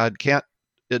therefore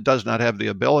it does not have the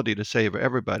ability to save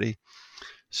everybody.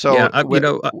 So, yeah,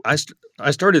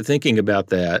 I started thinking about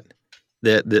that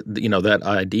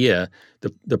idea.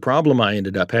 The problem I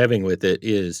ended up having with it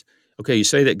is, okay, you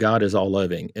say that God is all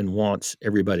loving and wants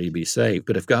everybody to be saved,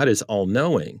 but if God is all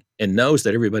knowing and knows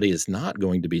that everybody is not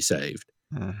going to be saved,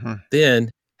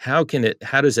 then how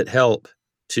does it help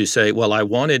to say, well, I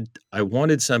wanted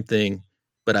something,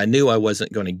 but I knew I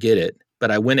wasn't going to get it,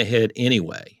 but I went ahead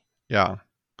anyway. Yeah.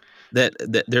 That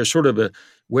there's sort of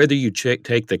whether you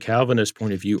take the Calvinist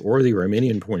point of view or the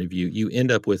Arminian point of view, you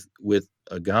end up with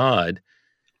a God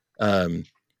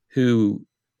who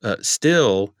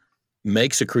still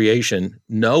makes a creation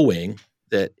knowing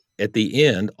that at the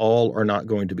end, all are not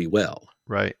going to be well.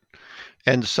 Right.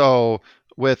 And so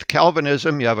with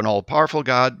Calvinism, you have an all-powerful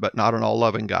God, but not an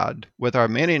all-loving God. With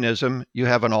Arminianism, you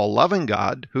have an all-loving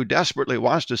God who desperately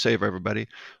wants to save everybody,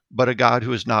 but a God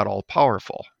who is not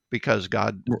all-powerful because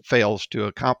God fails to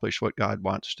accomplish what God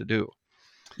wants to do.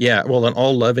 Yeah, well, an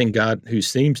all-loving God who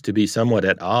seems to be somewhat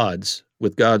at odds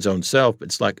with God's own self.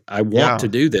 It's like, I want to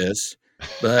do this,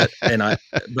 but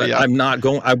I'm not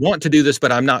going. I want to do this,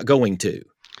 but I'm not going to.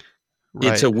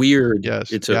 Right. It's a weird.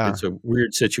 Yes, it's a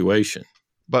weird situation.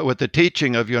 But with the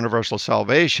teaching of universal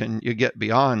salvation, you get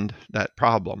beyond that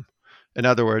problem. In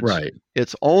other words,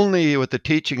 it's only with the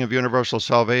teaching of universal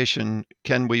salvation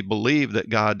can we believe that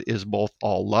God is both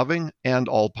all-loving and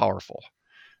all-powerful.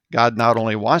 God not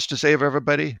only wants to save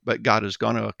everybody, but God is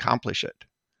going to accomplish it.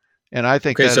 And I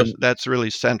think that's really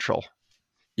central.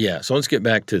 Yeah. So let's get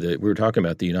back to we were talking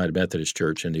about the United Methodist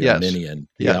Church and the Arminian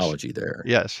theology there.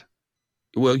 Yes.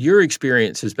 Well, your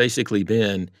experience has basically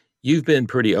been, you've been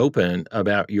pretty open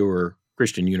about your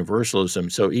Christian Universalism.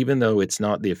 So even though it's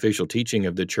not the official teaching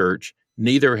of the church,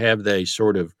 neither have they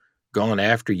sort of gone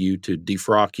after you to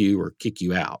defrock you or kick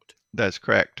you out. That's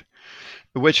correct.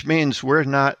 Which means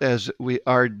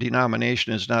our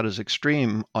denomination is not as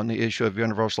extreme on the issue of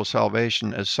universal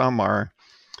salvation as some are,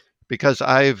 because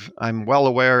I'm well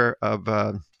aware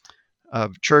of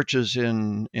churches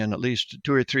in at least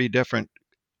 2 or 3 different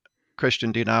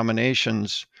Christian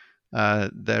denominations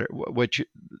which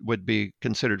would be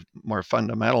considered more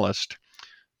fundamentalist,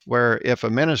 where if a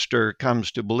minister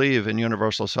comes to believe in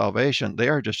universal salvation, they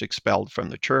are just expelled from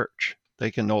the church.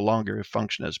 They can no longer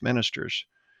function as ministers.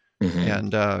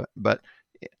 And but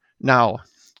now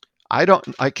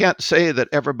I can't say that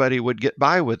everybody would get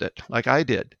by with it like I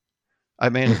did. I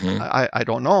mean, I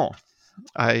don't know.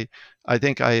 I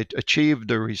think I achieved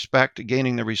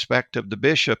gaining the respect of the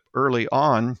bishop early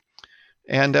on,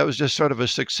 and that was just sort of a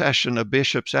succession of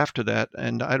bishops after that.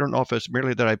 And I don't know if it's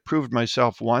merely that I proved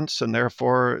myself once and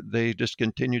therefore they just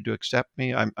continued to accept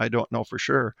me. I don't know for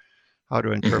sure how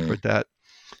to interpret that,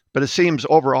 but it seems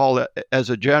overall as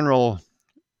a general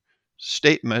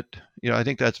statement, I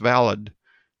think that's valid,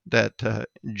 that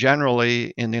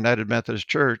generally in the United Methodist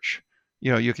Church,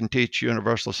 you can teach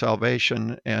universal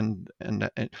salvation and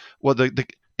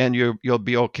you'll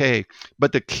be okay.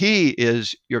 But the key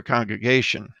is your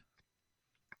congregation.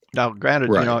 Now,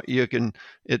 granted,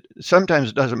 it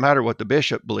sometimes doesn't matter what the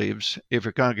bishop believes. If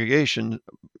your congregation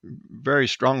very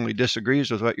strongly disagrees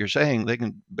with what you're saying, they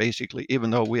can basically, even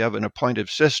though we have an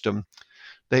appointive system,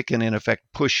 they can in effect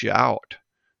push you out.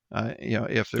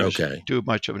 If there's too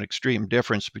much of an extreme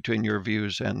difference between your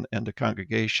views and the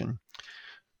congregation.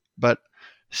 But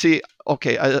see,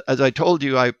 as I told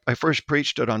you, I first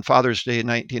preached it on Father's Day in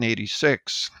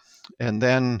 1986, and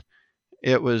then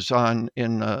it was I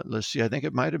think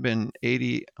it might have been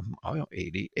 88,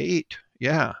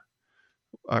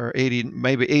 or 80,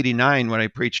 maybe 89 when I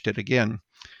preached it again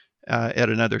at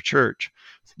another church.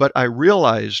 But I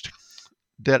realized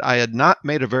that I had not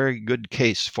made a very good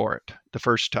case for it the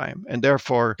first time. And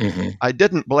therefore, I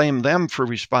didn't blame them for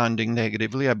responding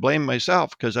negatively. I blamed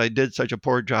myself because I did such a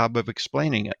poor job of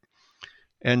explaining it.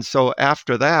 And so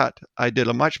after that, I did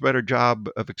a much better job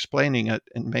of explaining it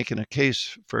and making a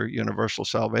case for universal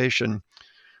salvation.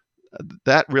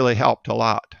 That really helped a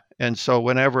lot. And so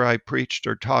whenever I preached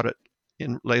or taught it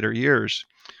in later years,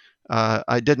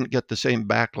 I didn't get the same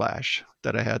backlash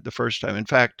that I had the first time. In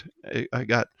fact, I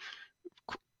got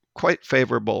quite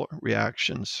favorable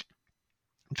reactions.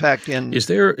 In fact, is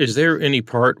there any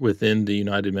part within the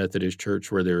United Methodist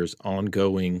Church where there is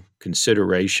ongoing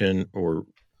consideration or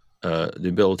the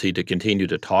ability to continue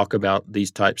to talk about these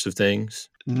types of things?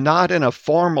 Not in a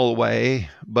formal way,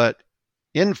 but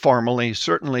informally,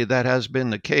 certainly that has been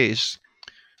the case.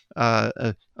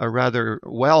 A rather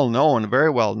very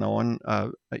well-known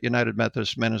United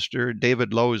Methodist minister,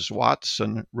 David Lowes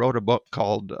Watson, wrote a book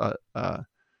called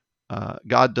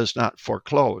God Does Not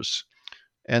Foreclose.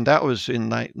 And that was in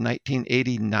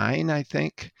 1989, I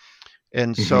think.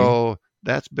 And so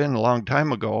that's been a long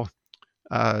time ago.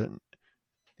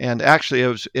 And actually,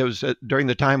 it was during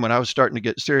the time when I was starting to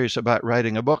get serious about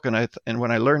writing a book, and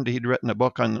when I learned he'd written a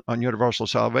book on universal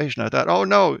salvation, I thought, oh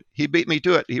no, he beat me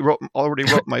to it. He already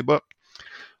wrote my book.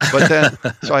 But then,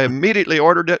 so I immediately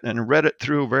ordered it and read it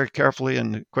through very carefully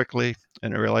and quickly,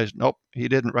 and I realized, nope, he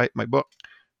didn't write my book,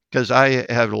 because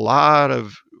I have a lot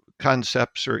of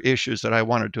concepts or issues that I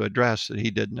wanted to address that he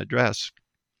didn't address.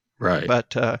 Right.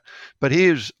 But he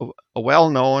is a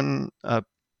well-known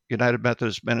United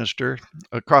Methodist minister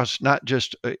across not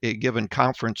just a given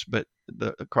conference, but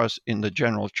across in the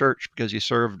general church, because he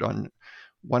served on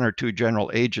one or two general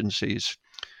agencies,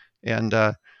 and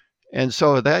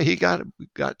so that he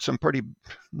got some pretty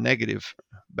negative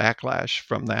backlash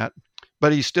from that.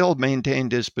 But he still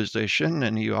maintained his position,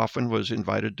 and he often was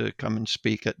invited to come and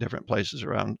speak at different places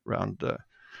around the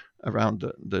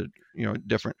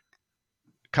different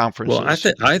conferences. Well,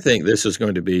 I think this is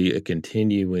going to be a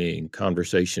continuing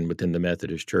conversation within the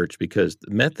Methodist Church, because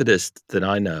the Methodists that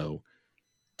I know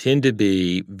tend to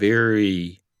be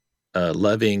very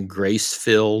loving,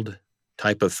 grace-filled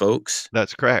type of folks.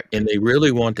 That's correct. And they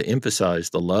really want to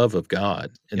emphasize the love of God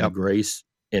and the grace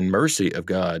and mercy of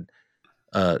God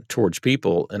towards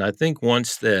people. And I think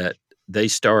once that they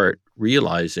start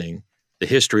realizing the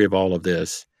history of all of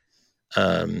this,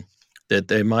 that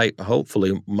they might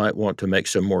want to make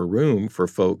some more room for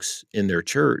folks in their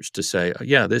church to say,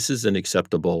 yeah, this is an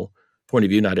acceptable point of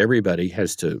view. Not everybody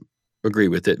has to agree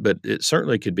with it, but it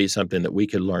certainly could be something that we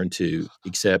could learn to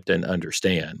accept and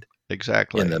understand.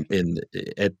 Exactly.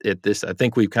 At this, I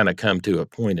think we've kind of come to a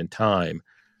point in time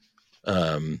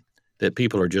that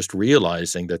people are just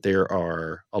realizing that there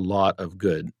are a lot of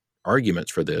good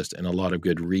arguments for this and a lot of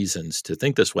good reasons to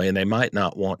think this way, and they might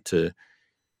not want to,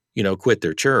 quit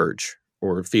their church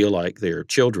or feel like their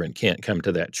children can't come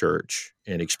to that church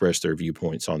and express their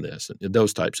viewpoints on this. And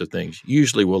those types of things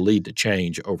usually will lead to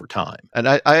change over time. And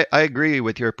I agree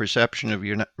with your perception of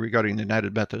regarding the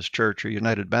United Methodist Church or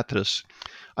United Methodists.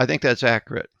 I think that's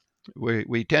accurate.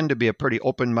 We tend to be a pretty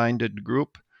open-minded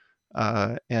group,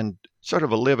 and sort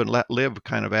of a live and let live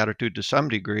kind of attitude to some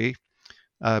degree,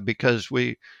 because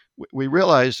we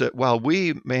realize that while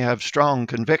we may have strong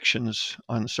convictions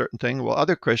on certain things, well,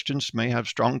 other Christians may have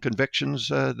strong convictions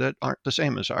that aren't the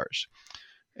same as ours.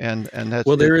 And that's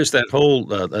there is that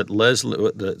whole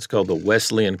it's called the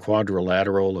Wesleyan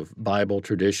quadrilateral of Bible,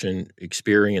 tradition,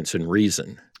 experience, and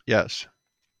reason. Yes.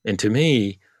 And to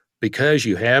me, because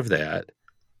you have that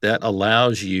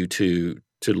allows you to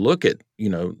look at,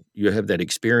 you have that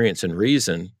experience and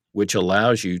reason, which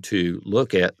allows you to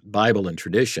look at Bible and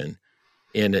tradition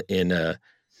in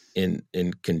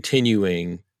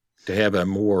continuing to have a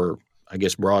more, I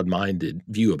guess, broad-minded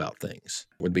view about things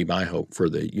would be my hope for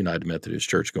the United Methodist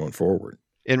Church going forward.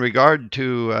 In regard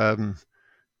to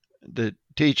the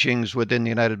teachings within the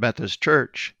United Methodist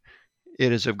Church,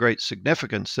 it is of great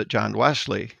significance that John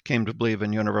Wesley came to believe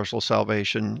in universal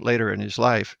salvation later in his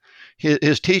life.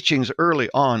 His teachings early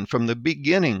on, from the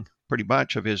beginning pretty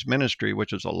much of his ministry,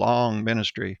 which is a long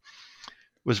ministry,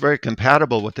 was very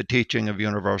compatible with the teaching of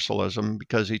universalism,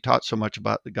 because he taught so much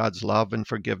about God's love and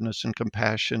forgiveness and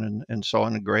compassion and so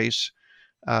on, and grace.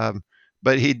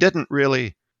 But he didn't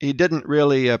really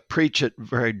preach it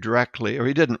very directly, or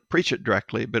he didn't preach it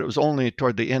directly, but it was only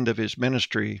toward the end of his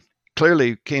ministry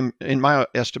clearly in my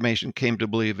estimation, came to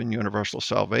believe in universal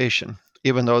salvation.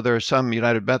 Even though there are some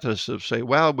United Methodists who say,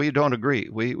 well, we don't agree.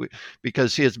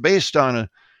 Because he is based on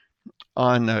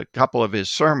a couple of his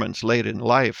sermons late in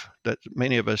life that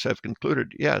many of us have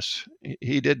concluded, yes,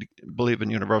 he did believe in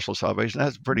universal salvation.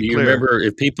 That's pretty clear. Do you remember,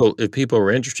 if people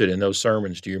were interested in those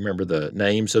sermons, do you remember the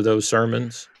names of those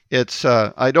sermons? It's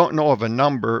I don't know of a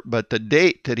number, but the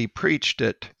date that he preached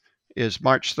it is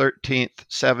March 13th,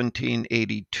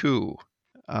 1782.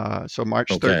 So March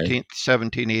 13th,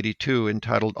 1782,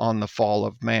 entitled On the Fall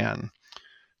of Man.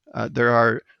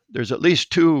 There's at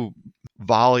least 2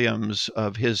 volumes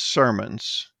of his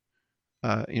sermons,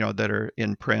 that are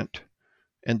in print.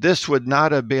 And this would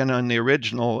not have been on the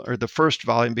original or the first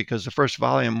volume, because the first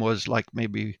volume was like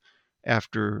maybe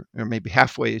after, or maybe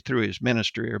halfway through his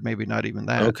ministry, or maybe not even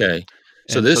that. Okay.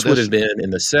 So this would have been in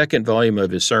the second volume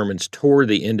of his sermons toward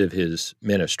the end of his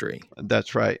ministry.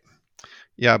 That's right.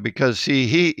 Yeah, because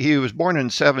he was born in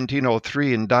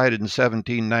 1703 and died in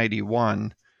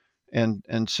 1791,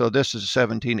 and so this is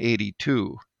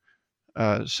 1782.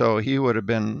 So he would have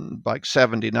been like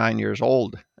 79 years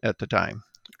old at the time.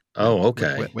 Oh,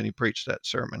 okay. When he preached that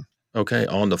sermon. Okay,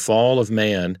 On the Fall of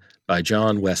Man by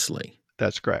John Wesley.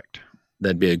 That's correct.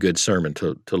 That'd be a good sermon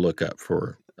to look up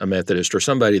for a Methodist or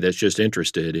somebody that's just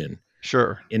interested in.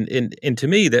 Sure. And to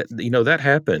me, that that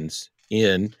happens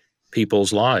in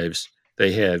people's lives.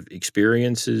 They have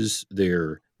experiences,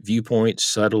 their viewpoints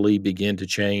subtly begin to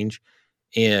change,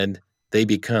 and they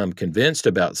become convinced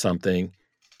about something.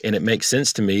 And it makes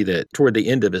sense to me that toward the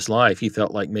end of his life, he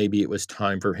felt like maybe it was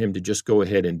time for him to just go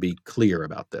ahead and be clear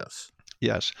about this.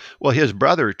 Yes. Well, his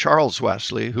brother, Charles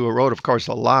Wesley, who wrote, of course,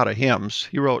 a lot of hymns,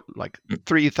 he wrote like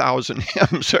 3,000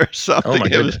 hymns or something. Oh, my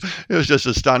goodness. It was just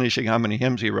astonishing how many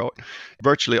hymns he wrote.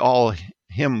 Virtually all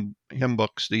hymn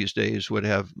books these days would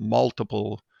have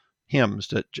multiple hymns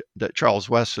that Charles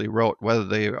Wesley wrote, whether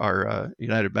they are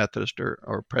United Methodist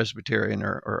or Presbyterian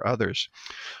or others.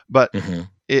 But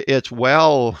it's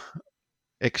well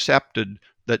accepted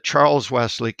that Charles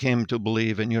Wesley came to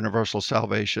believe in universal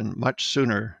salvation much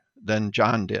sooner than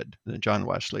John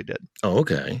Wesley did. Oh,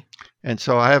 okay. And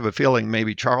so I have a feeling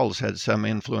maybe Charles had some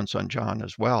influence on John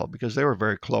as well, because they were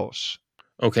very close.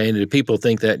 Okay, and do people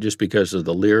think that just because of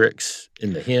the lyrics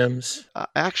in the hymns?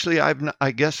 Actually,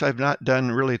 I guess I've not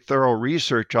done really thorough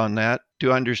research on that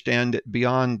to understand it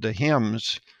beyond the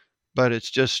hymns, but it's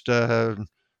just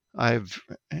I've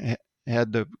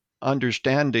had the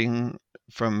understanding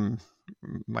from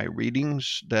my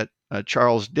readings that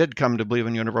Charles did come to believe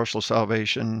in universal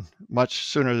salvation much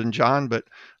sooner than John, but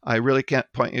I really can't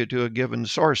point you to a given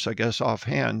source, I guess,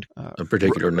 offhand. A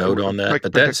particular note on that,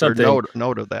 but that's something.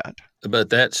 Note of that.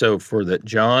 But so for that,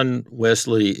 John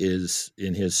Wesley is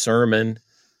in his sermon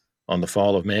on the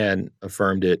fall of man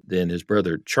affirmed it. Then his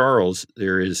brother Charles,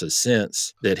 there is a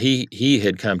sense that he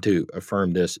had come to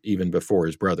affirm this even before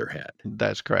his brother had.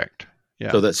 That's correct.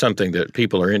 Yeah. So that's something that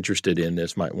people are interested in.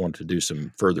 This might want to do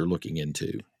some further looking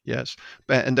into. Yes,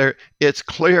 and it's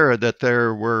clear that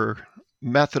there were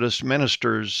Methodist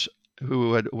ministers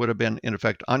who would have been, in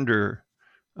effect, under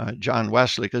John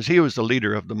Wesley, because he was the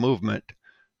leader of the movement.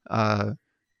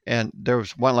 And there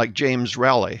was one like James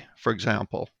Raleigh, for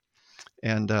example,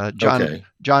 and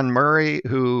John Murray,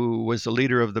 who was the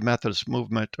leader of the Methodist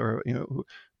movement, or in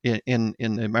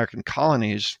the American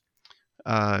colonies,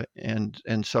 and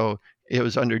so. It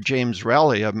was under James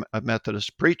Raleigh, a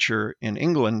Methodist preacher in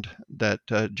England, that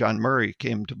John Murray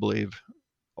came to believe,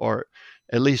 or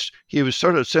at least he was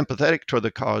sort of sympathetic toward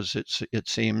the cause, it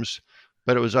seems,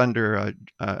 but it was under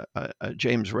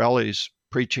James Raleigh's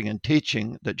preaching and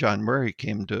teaching that John Murray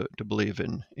came to believe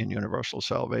in universal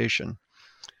salvation.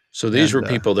 So these were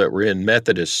people that were in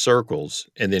Methodist circles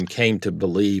and then came to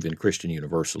believe in Christian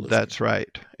universalism. That's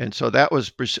right. And so that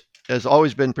has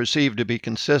always been perceived to be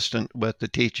consistent with the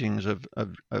teachings of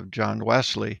John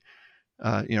Wesley,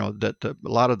 that a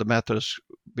lot of the Methodists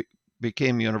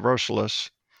became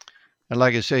Universalists. And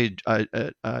like I say,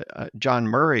 John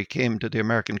Murray came to the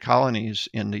American colonies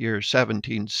in the year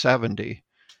 1770,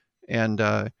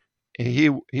 and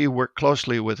he worked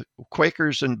closely with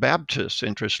Quakers and Baptists,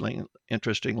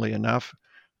 interestingly enough,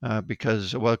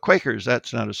 because, well, Quakers,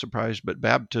 that's not a surprise, but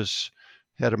Baptists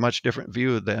had a much different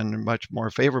view then, a much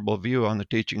more favorable view on the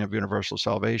teaching of universal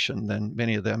salvation than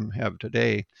many of them have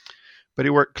today. But he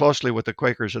worked closely with the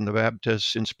Quakers and the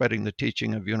Baptists in spreading the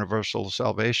teaching of universal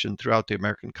salvation throughout the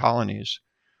American colonies.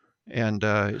 And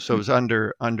so it was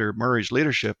under Murray's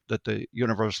leadership that the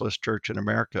Universalist Church in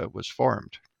America was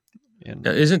formed.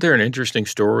 Now, isn't there an interesting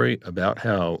story about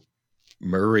how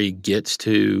Murray gets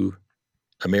to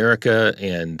America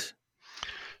and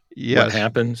what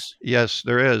happens? Yes,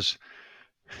 there is.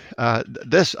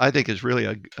 This, I think, is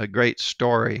really a great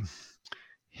story.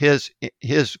 His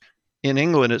in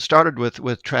England, it started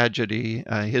with tragedy.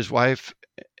 His wife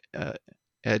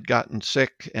had gotten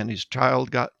sick, and his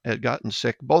child had gotten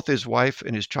sick. Both his wife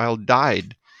and his child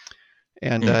died,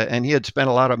 and he had spent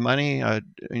a lot of money.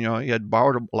 He had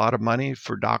borrowed a lot of money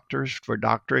for doctors for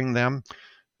doctoring them,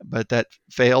 but that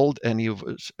failed, and he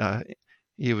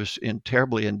was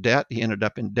terribly in debt. He ended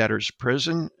up in debtor's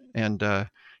prison, and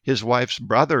his wife's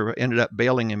brother ended up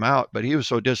bailing him out, but he was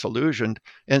so disillusioned.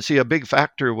 And see, a big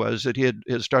factor was that he had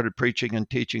started preaching and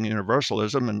teaching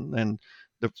universalism, and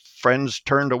the friends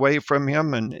turned away from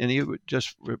him, and he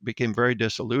just became very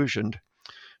disillusioned.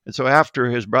 And so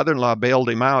after his brother-in-law bailed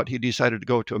him out, he decided to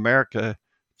go to America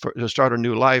to start a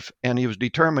new life, and he was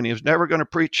determined he was never going to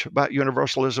preach about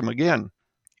universalism again.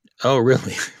 Oh,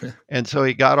 really? And so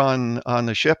he got on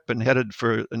the ship and headed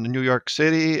for New York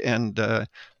City, and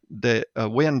the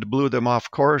wind blew them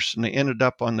off course, and they ended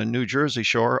up on the New Jersey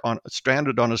shore,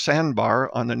 stranded on a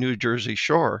sandbar on the New Jersey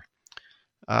shore.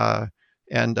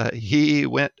 And he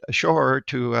went ashore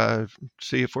to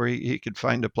see if he could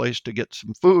find a place to get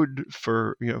some food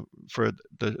for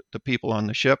the people on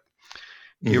the ship.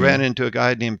 He ran into a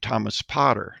guy named Thomas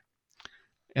Potter,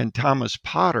 and Thomas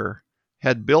Potter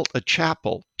had built a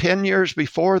chapel 10 years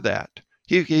before that.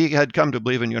 He had come to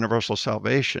believe in universal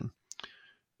salvation.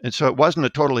 And so it wasn't a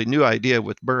totally new idea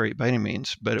with Murray by any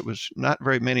means, but it was not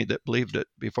very many that believed it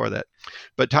before that.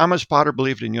 But Thomas Potter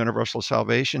believed in universal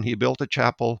salvation. He built a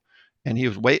chapel, and he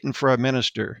was waiting for a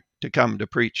minister to come to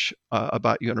preach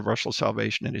about universal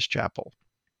salvation in his chapel.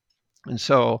 And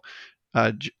so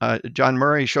John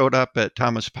Murray showed up at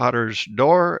Thomas Potter's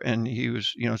door, and he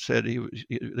was, said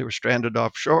they were stranded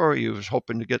offshore. He was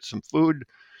hoping to get some food,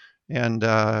 and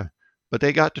but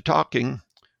they got to talking,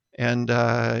 and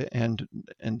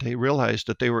they realized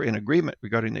that they were in agreement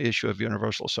regarding the issue of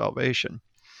universal salvation.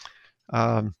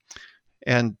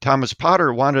 And Thomas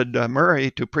Potter wanted Murray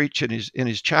to preach in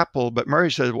his chapel, but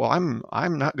Murray said, "Well,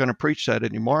 I'm not going to preach that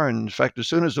anymore. And in fact, as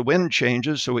soon as the wind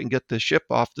changes, so we can get the ship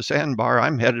off the sandbar,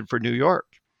 I'm headed for New York."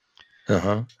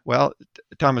 Well,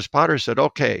 Thomas Potter said,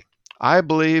 "Okay, I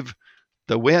believe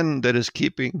the wind that is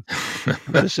keeping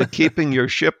your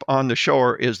ship on the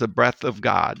shore is the breath of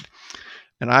God,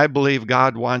 and I believe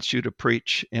God wants you to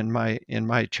preach in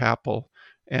my chapel,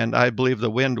 and I believe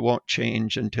the wind won't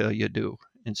change until you do.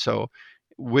 And so,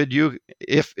 would you,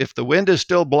 if the wind is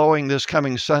still blowing this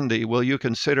coming Sunday, will you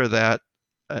consider that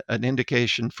an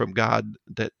indication from God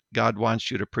that God wants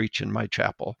you to preach in my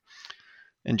chapel?"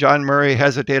 And John Murray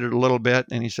hesitated a little bit,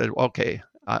 and he said, "Okay,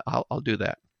 I'll do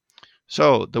that."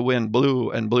 So the wind blew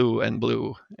and blew and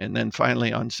blew, and then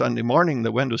finally on Sunday morning,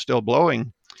 the wind was still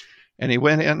blowing, and he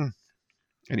went in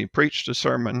and he preached a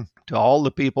sermon to all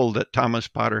the people that Thomas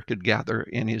Potter could gather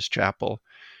in his chapel.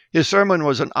 His sermon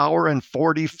was an hour and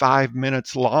 45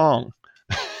 minutes long.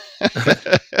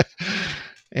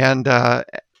 And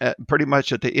pretty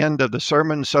much at the end of the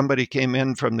sermon, somebody came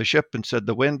in from the ship and said,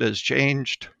 "The wind has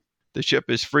changed, the ship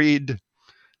is freed,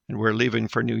 and we're leaving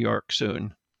for New York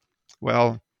soon."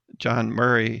 Well, John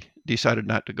Murray decided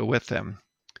not to go with them.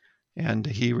 And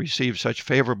he received such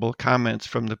favorable comments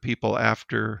from the people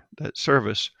after that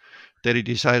service that he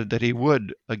decided that he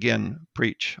would again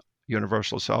preach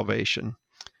universal salvation.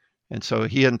 And so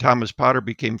he and Thomas Potter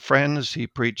became friends. He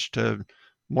preached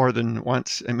more than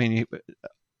once.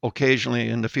 Occasionally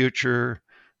in the future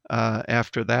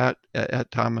after that at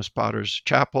Thomas Potter's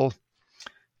chapel.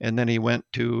 And then he went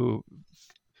to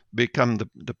become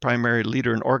the primary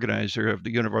leader and organizer of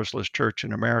the Universalist Church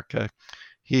in America.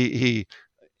 He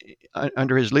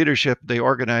under his leadership, they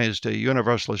organized a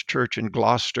Universalist church in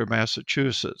Gloucester,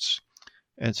 Massachusetts.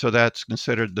 And so that's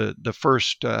considered the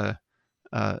first of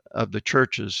the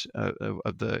churches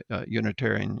of the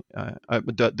Unitarian,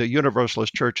 the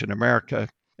Universalist Church in America.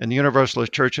 And the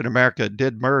Universalist Church in America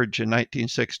did merge in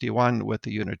 1961 with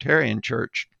the Unitarian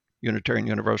Church, Unitarian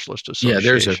Universalist Association.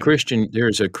 Yeah, there's some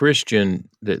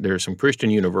Christian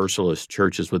Universalist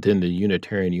churches within the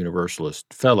Unitarian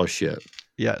Universalist Fellowship.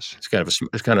 Yes, it's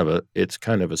kind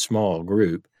of a small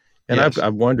group, and yes.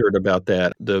 I've wondered about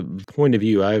that. The point of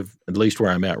view at least where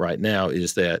I'm at right now,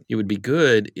 is that it would be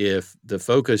good if the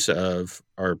focus of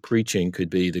our preaching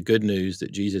could be the good news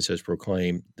that Jesus has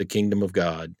proclaimed, the kingdom of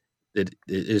God that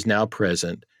is now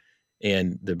present,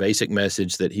 and the basic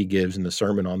message that he gives in the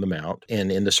Sermon on the Mount.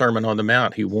 And in the Sermon on the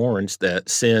Mount, he warns that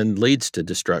sin leads to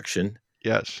destruction.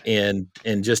 Yes. And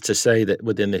just to say that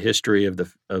within the history of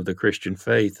the Christian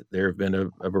faith, there have been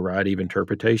a variety of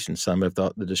interpretations. Some have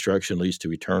thought the destruction leads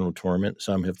to eternal torment.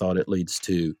 Some have thought it leads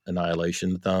to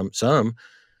annihilation. Some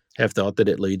have thought that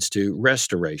it leads to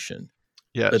restoration.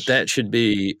 Yes. But that should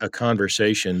be a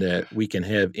conversation that we can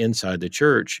have inside the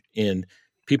church, and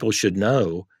people should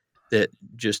know that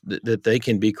that they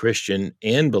can be Christian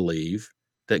and believe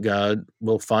that God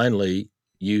will finally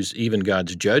use even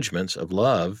God's judgments of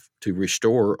love to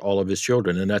restore all of his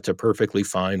children. And that's a perfectly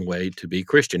fine way to be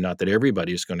Christian. Not that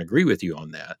everybody is going to agree with you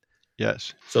on that.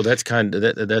 Yes. So that's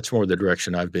that's more the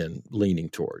direction I've been leaning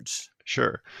towards.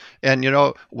 Sure. And,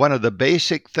 one of the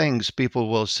basic things people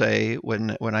will say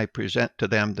when I present to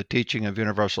them the teaching of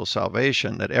universal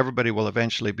salvation, that everybody will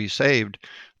eventually be saved,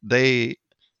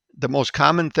 the most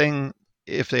common thing,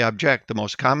 if they object, the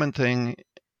most common thing,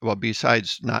 well,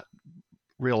 besides not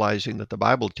realizing that the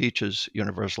Bible teaches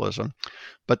universalism,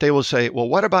 but they will say, "Well,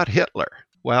 what about Hitler?"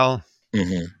 Well,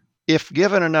 if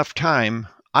given enough time,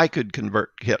 I could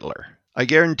convert Hitler. I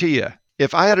guarantee you,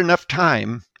 if I had enough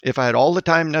time, if I had all the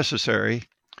time necessary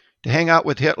to hang out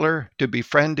with Hitler, to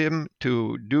befriend him,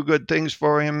 to do good things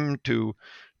for him, to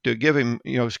give him,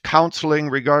 counseling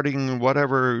regarding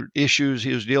whatever issues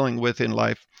he was dealing with in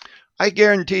life, I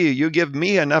guarantee you give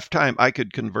me enough time, I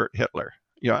could convert Hitler.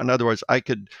 In other words, I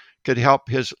could help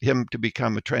him to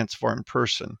become a transformed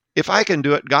person. If I can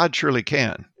do it, God surely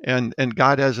can, and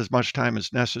God has as much time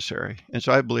as necessary. And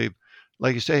so I believe,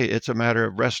 like you say, it's a matter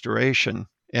of restoration.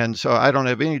 And so I don't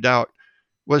have any doubt.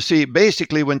 Well, see,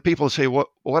 basically, when people say,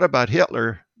 what about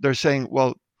Hitler? They're saying,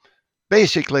 well,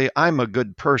 basically, I'm a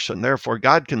good person, therefore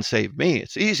God can save me.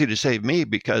 It's easy to save me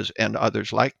and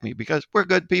others like me, because we're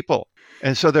good people.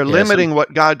 And so they're limiting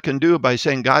what God can do by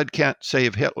saying God can't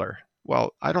save Hitler.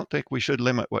 Well, I don't think we should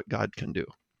limit what God can do.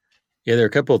 Yeah, there are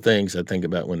a couple of things I think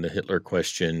about when the Hitler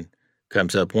question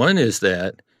comes up. One is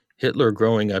that Hitler,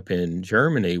 growing up in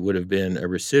Germany, would have been a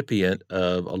recipient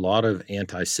of a lot of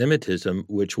anti-Semitism,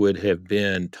 which would have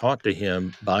been taught to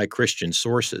him by Christian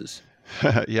sources.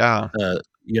 Yeah.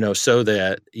 So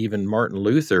that even Martin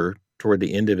Luther, toward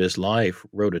the end of his life,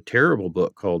 wrote a terrible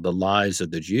book called The Lies of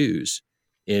the Jews,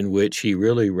 in which he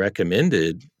really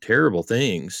recommended terrible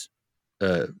things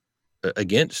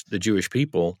against the Jewish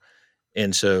people.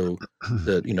 And so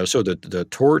the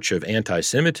torch of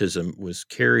anti-Semitism was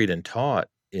carried and taught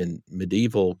in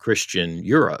medieval Christian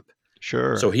Europe.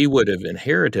 Sure. So he would have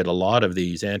inherited a lot of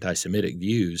these anti-Semitic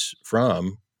views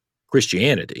from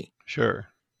Christianity. Sure.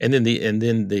 And then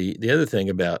the other thing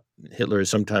about Hitler is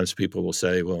sometimes people will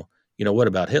say, well, what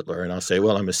about Hitler? And I'll say,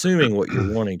 well, I'm assuming what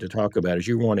you're wanting to talk about is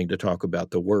you're wanting to talk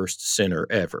about the worst sinner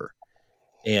ever.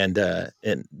 And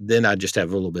then I just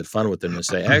have a little bit of fun with them and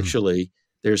say, actually,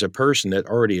 there's a person that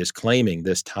already is claiming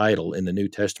this title in the New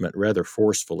Testament rather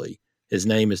forcefully. His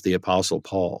name is the Apostle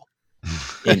Paul.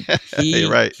 And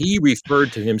he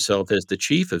referred to himself as the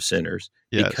chief of sinners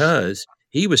because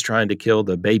he was trying to kill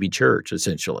the baby church,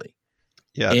 essentially.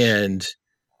 Yes. And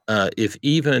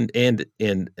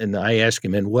and I asked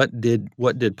him, and what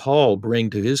did Paul bring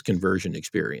to his conversion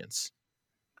experience?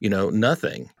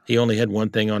 Nothing. He only had one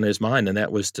thing on his mind, and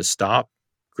that was to stop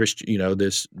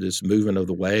this movement of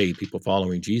the way, people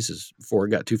following Jesus, before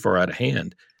it got too far out of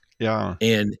hand. Yeah.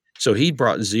 And so he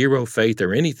brought zero faith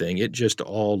or anything. It just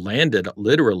all landed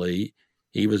literally.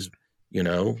 He was,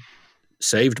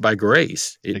 saved by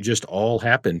grace. It just all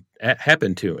happened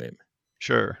to him.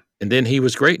 Sure. And then he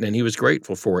was great, and he was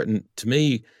grateful for it. And to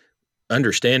me,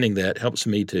 understanding that helps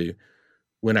me to,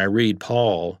 when I read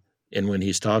Paul and when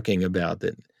he's talking about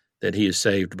that he is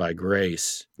saved by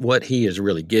grace, what he is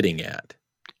really getting at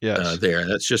there.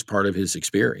 That's just part of his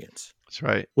experience. That's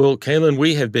right. Well, Kaylin,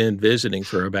 we have been visiting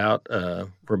for about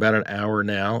an hour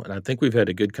now, and I think we've had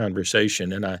a good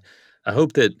conversation. And I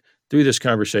hope that through this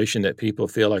conversation that people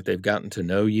feel like they've gotten to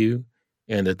know you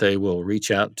and that they will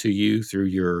reach out to you through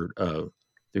your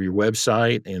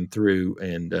website and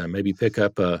maybe pick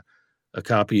up a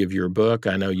copy of your book.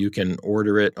 I know you can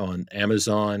order it on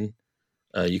Amazon.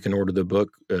 You can order the book.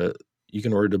 You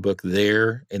can order the book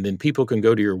there, and then people can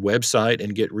go to your website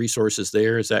and get resources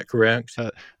there. Is that correct?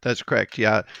 That's correct.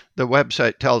 Yeah, the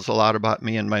website tells a lot about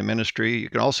me and my ministry. You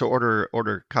can also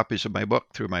order copies of my book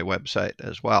through my website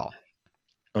as well.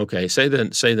 Okay, say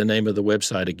the name of the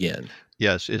website again.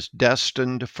 Yes, it's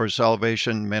Destined for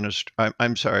Salvation Ministry.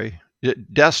 I'm sorry.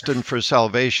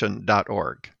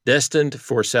 DestinedForSalvation.org.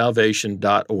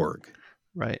 DestinedForSalvation.org.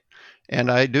 Right. And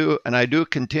I do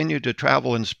continue to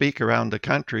travel and speak around the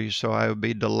country, so I would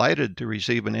be delighted to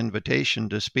receive an invitation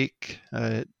to speak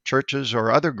at churches or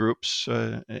other groups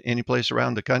any place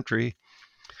around the country.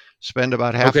 Spend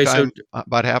about half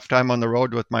time on the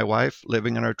road with my wife,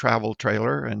 living in our travel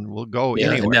trailer, and we'll go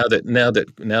anywhere. And now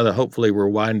that hopefully we're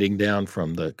winding down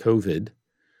from the COVID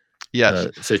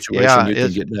situation, you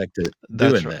can get back to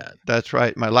doing that. That's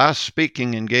right. My last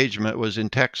speaking engagement was in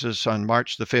Texas on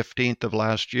March the 15th of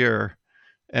last year,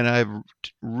 and I've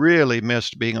really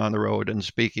missed being on the road and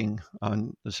speaking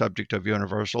on the subject of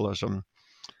universalism.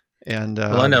 And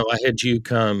I know I had you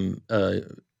come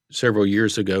several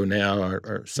years ago now,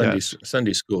 our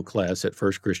Sunday school class at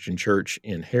First Christian Church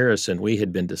in Harrison. We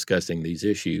had been discussing these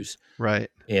issues. Right.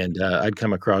 And I'd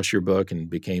come across your book and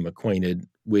became acquainted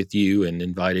with you and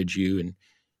invited you, and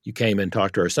you came and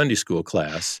talked to our Sunday school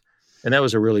class, and that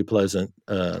was a really pleasant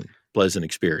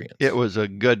experience. It was a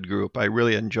good group. I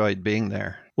really enjoyed being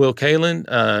there. Well, Kaylin,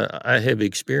 I have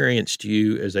experienced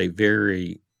you as a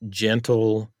very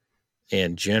gentle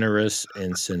and generous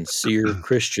and sincere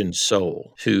Christian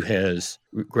soul who has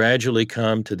gradually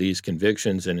come to these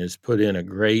convictions and has put in a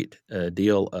great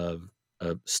deal of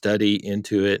study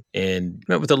into it, and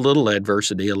with a little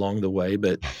adversity along the way,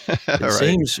 but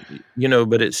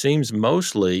it seems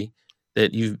mostly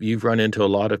that you've run into a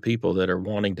lot of people that are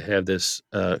wanting to have this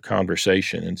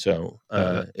conversation. And so,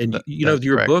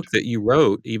 your correct. book that you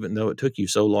wrote, even though it took you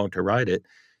so long to write it,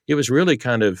 it was really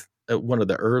kind of one of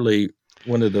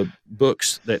the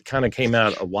books that kind of came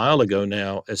out a while ago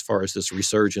now, as far as this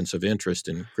resurgence of interest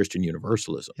in Christian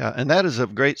universalism. Yeah, and that is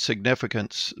of great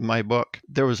significance, my book.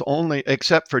 There was only,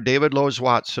 except for David Lowes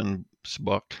Watson's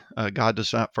book, God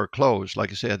Does Not Foreclose,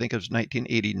 like I say, I think it was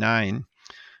 1989.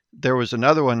 There was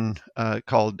another one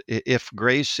called If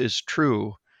Grace is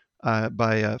True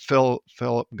by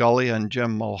Philip Gulley and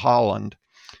Jim Mulholland.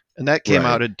 And that came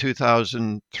out in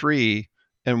 2003.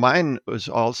 And mine was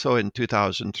also in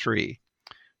 2003.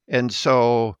 And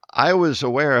so I was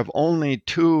aware of only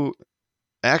two.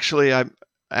 Actually,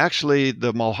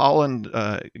 the Mulholland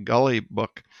Gulley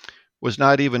book was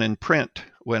not even in print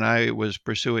when I was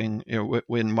pursuing,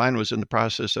 when mine was in the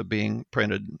process of being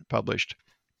printed and published.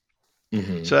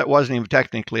 Mm-hmm. So that wasn't even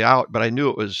technically out, but I knew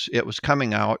it was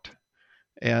coming out.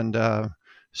 And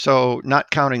so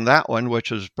not counting that one,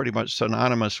 which was pretty much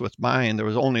synonymous with mine, there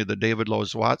was only the David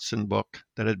Lowes Watson book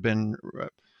that had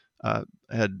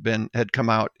come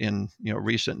out in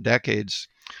recent decades.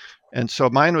 And so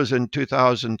mine was in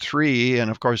 2003,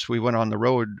 and of course we went on the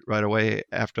road right away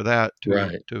after that.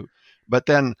 But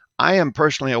then I am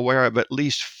personally aware of at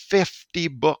least 50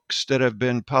 books that have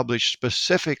been published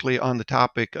specifically on the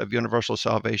topic of universal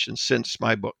salvation since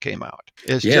my book came out.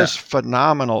 It's just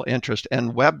phenomenal interest.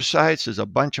 And websites, there's a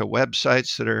bunch of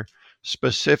websites that are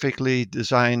specifically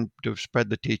designed to spread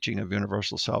the teaching of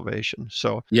universal salvation.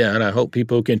 So and I hope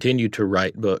people continue to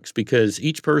write books, because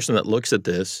each person that looks at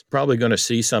this probably going to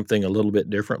see something a little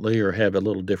bit differently or have a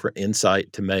little different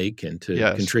insight to make and to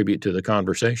contribute to the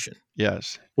conversation.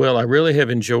 Yes. Well, I really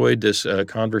have enjoyed this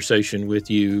conversation with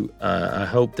you. I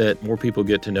hope that more people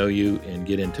get to know you and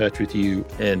get in touch with you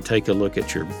and take a look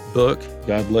at your book.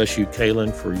 God bless you,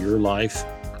 Kaylin, for your life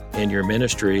and your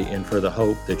ministry, and for the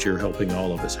hope that you're helping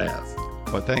all of us have.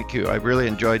 Well, thank you. I really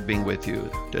enjoyed being with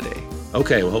you today.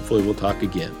 Okay, well, hopefully we'll talk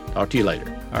again. Talk to you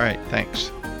later. All right,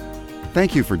 thanks.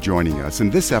 Thank you for joining us in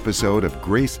this episode of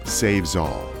Grace Saves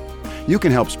All. You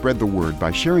can help spread the word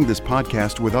by sharing this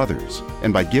podcast with others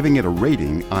and by giving it a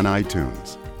rating on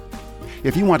iTunes.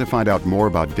 If you want to find out more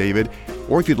about David,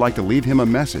 or if you'd like to leave him a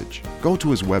message, go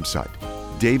to his website,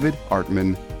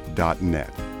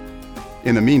 davidartman.net.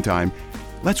 In the meantime,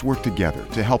 let's work together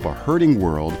to help a hurting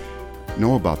world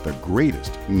know about the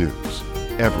greatest news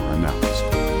ever announced.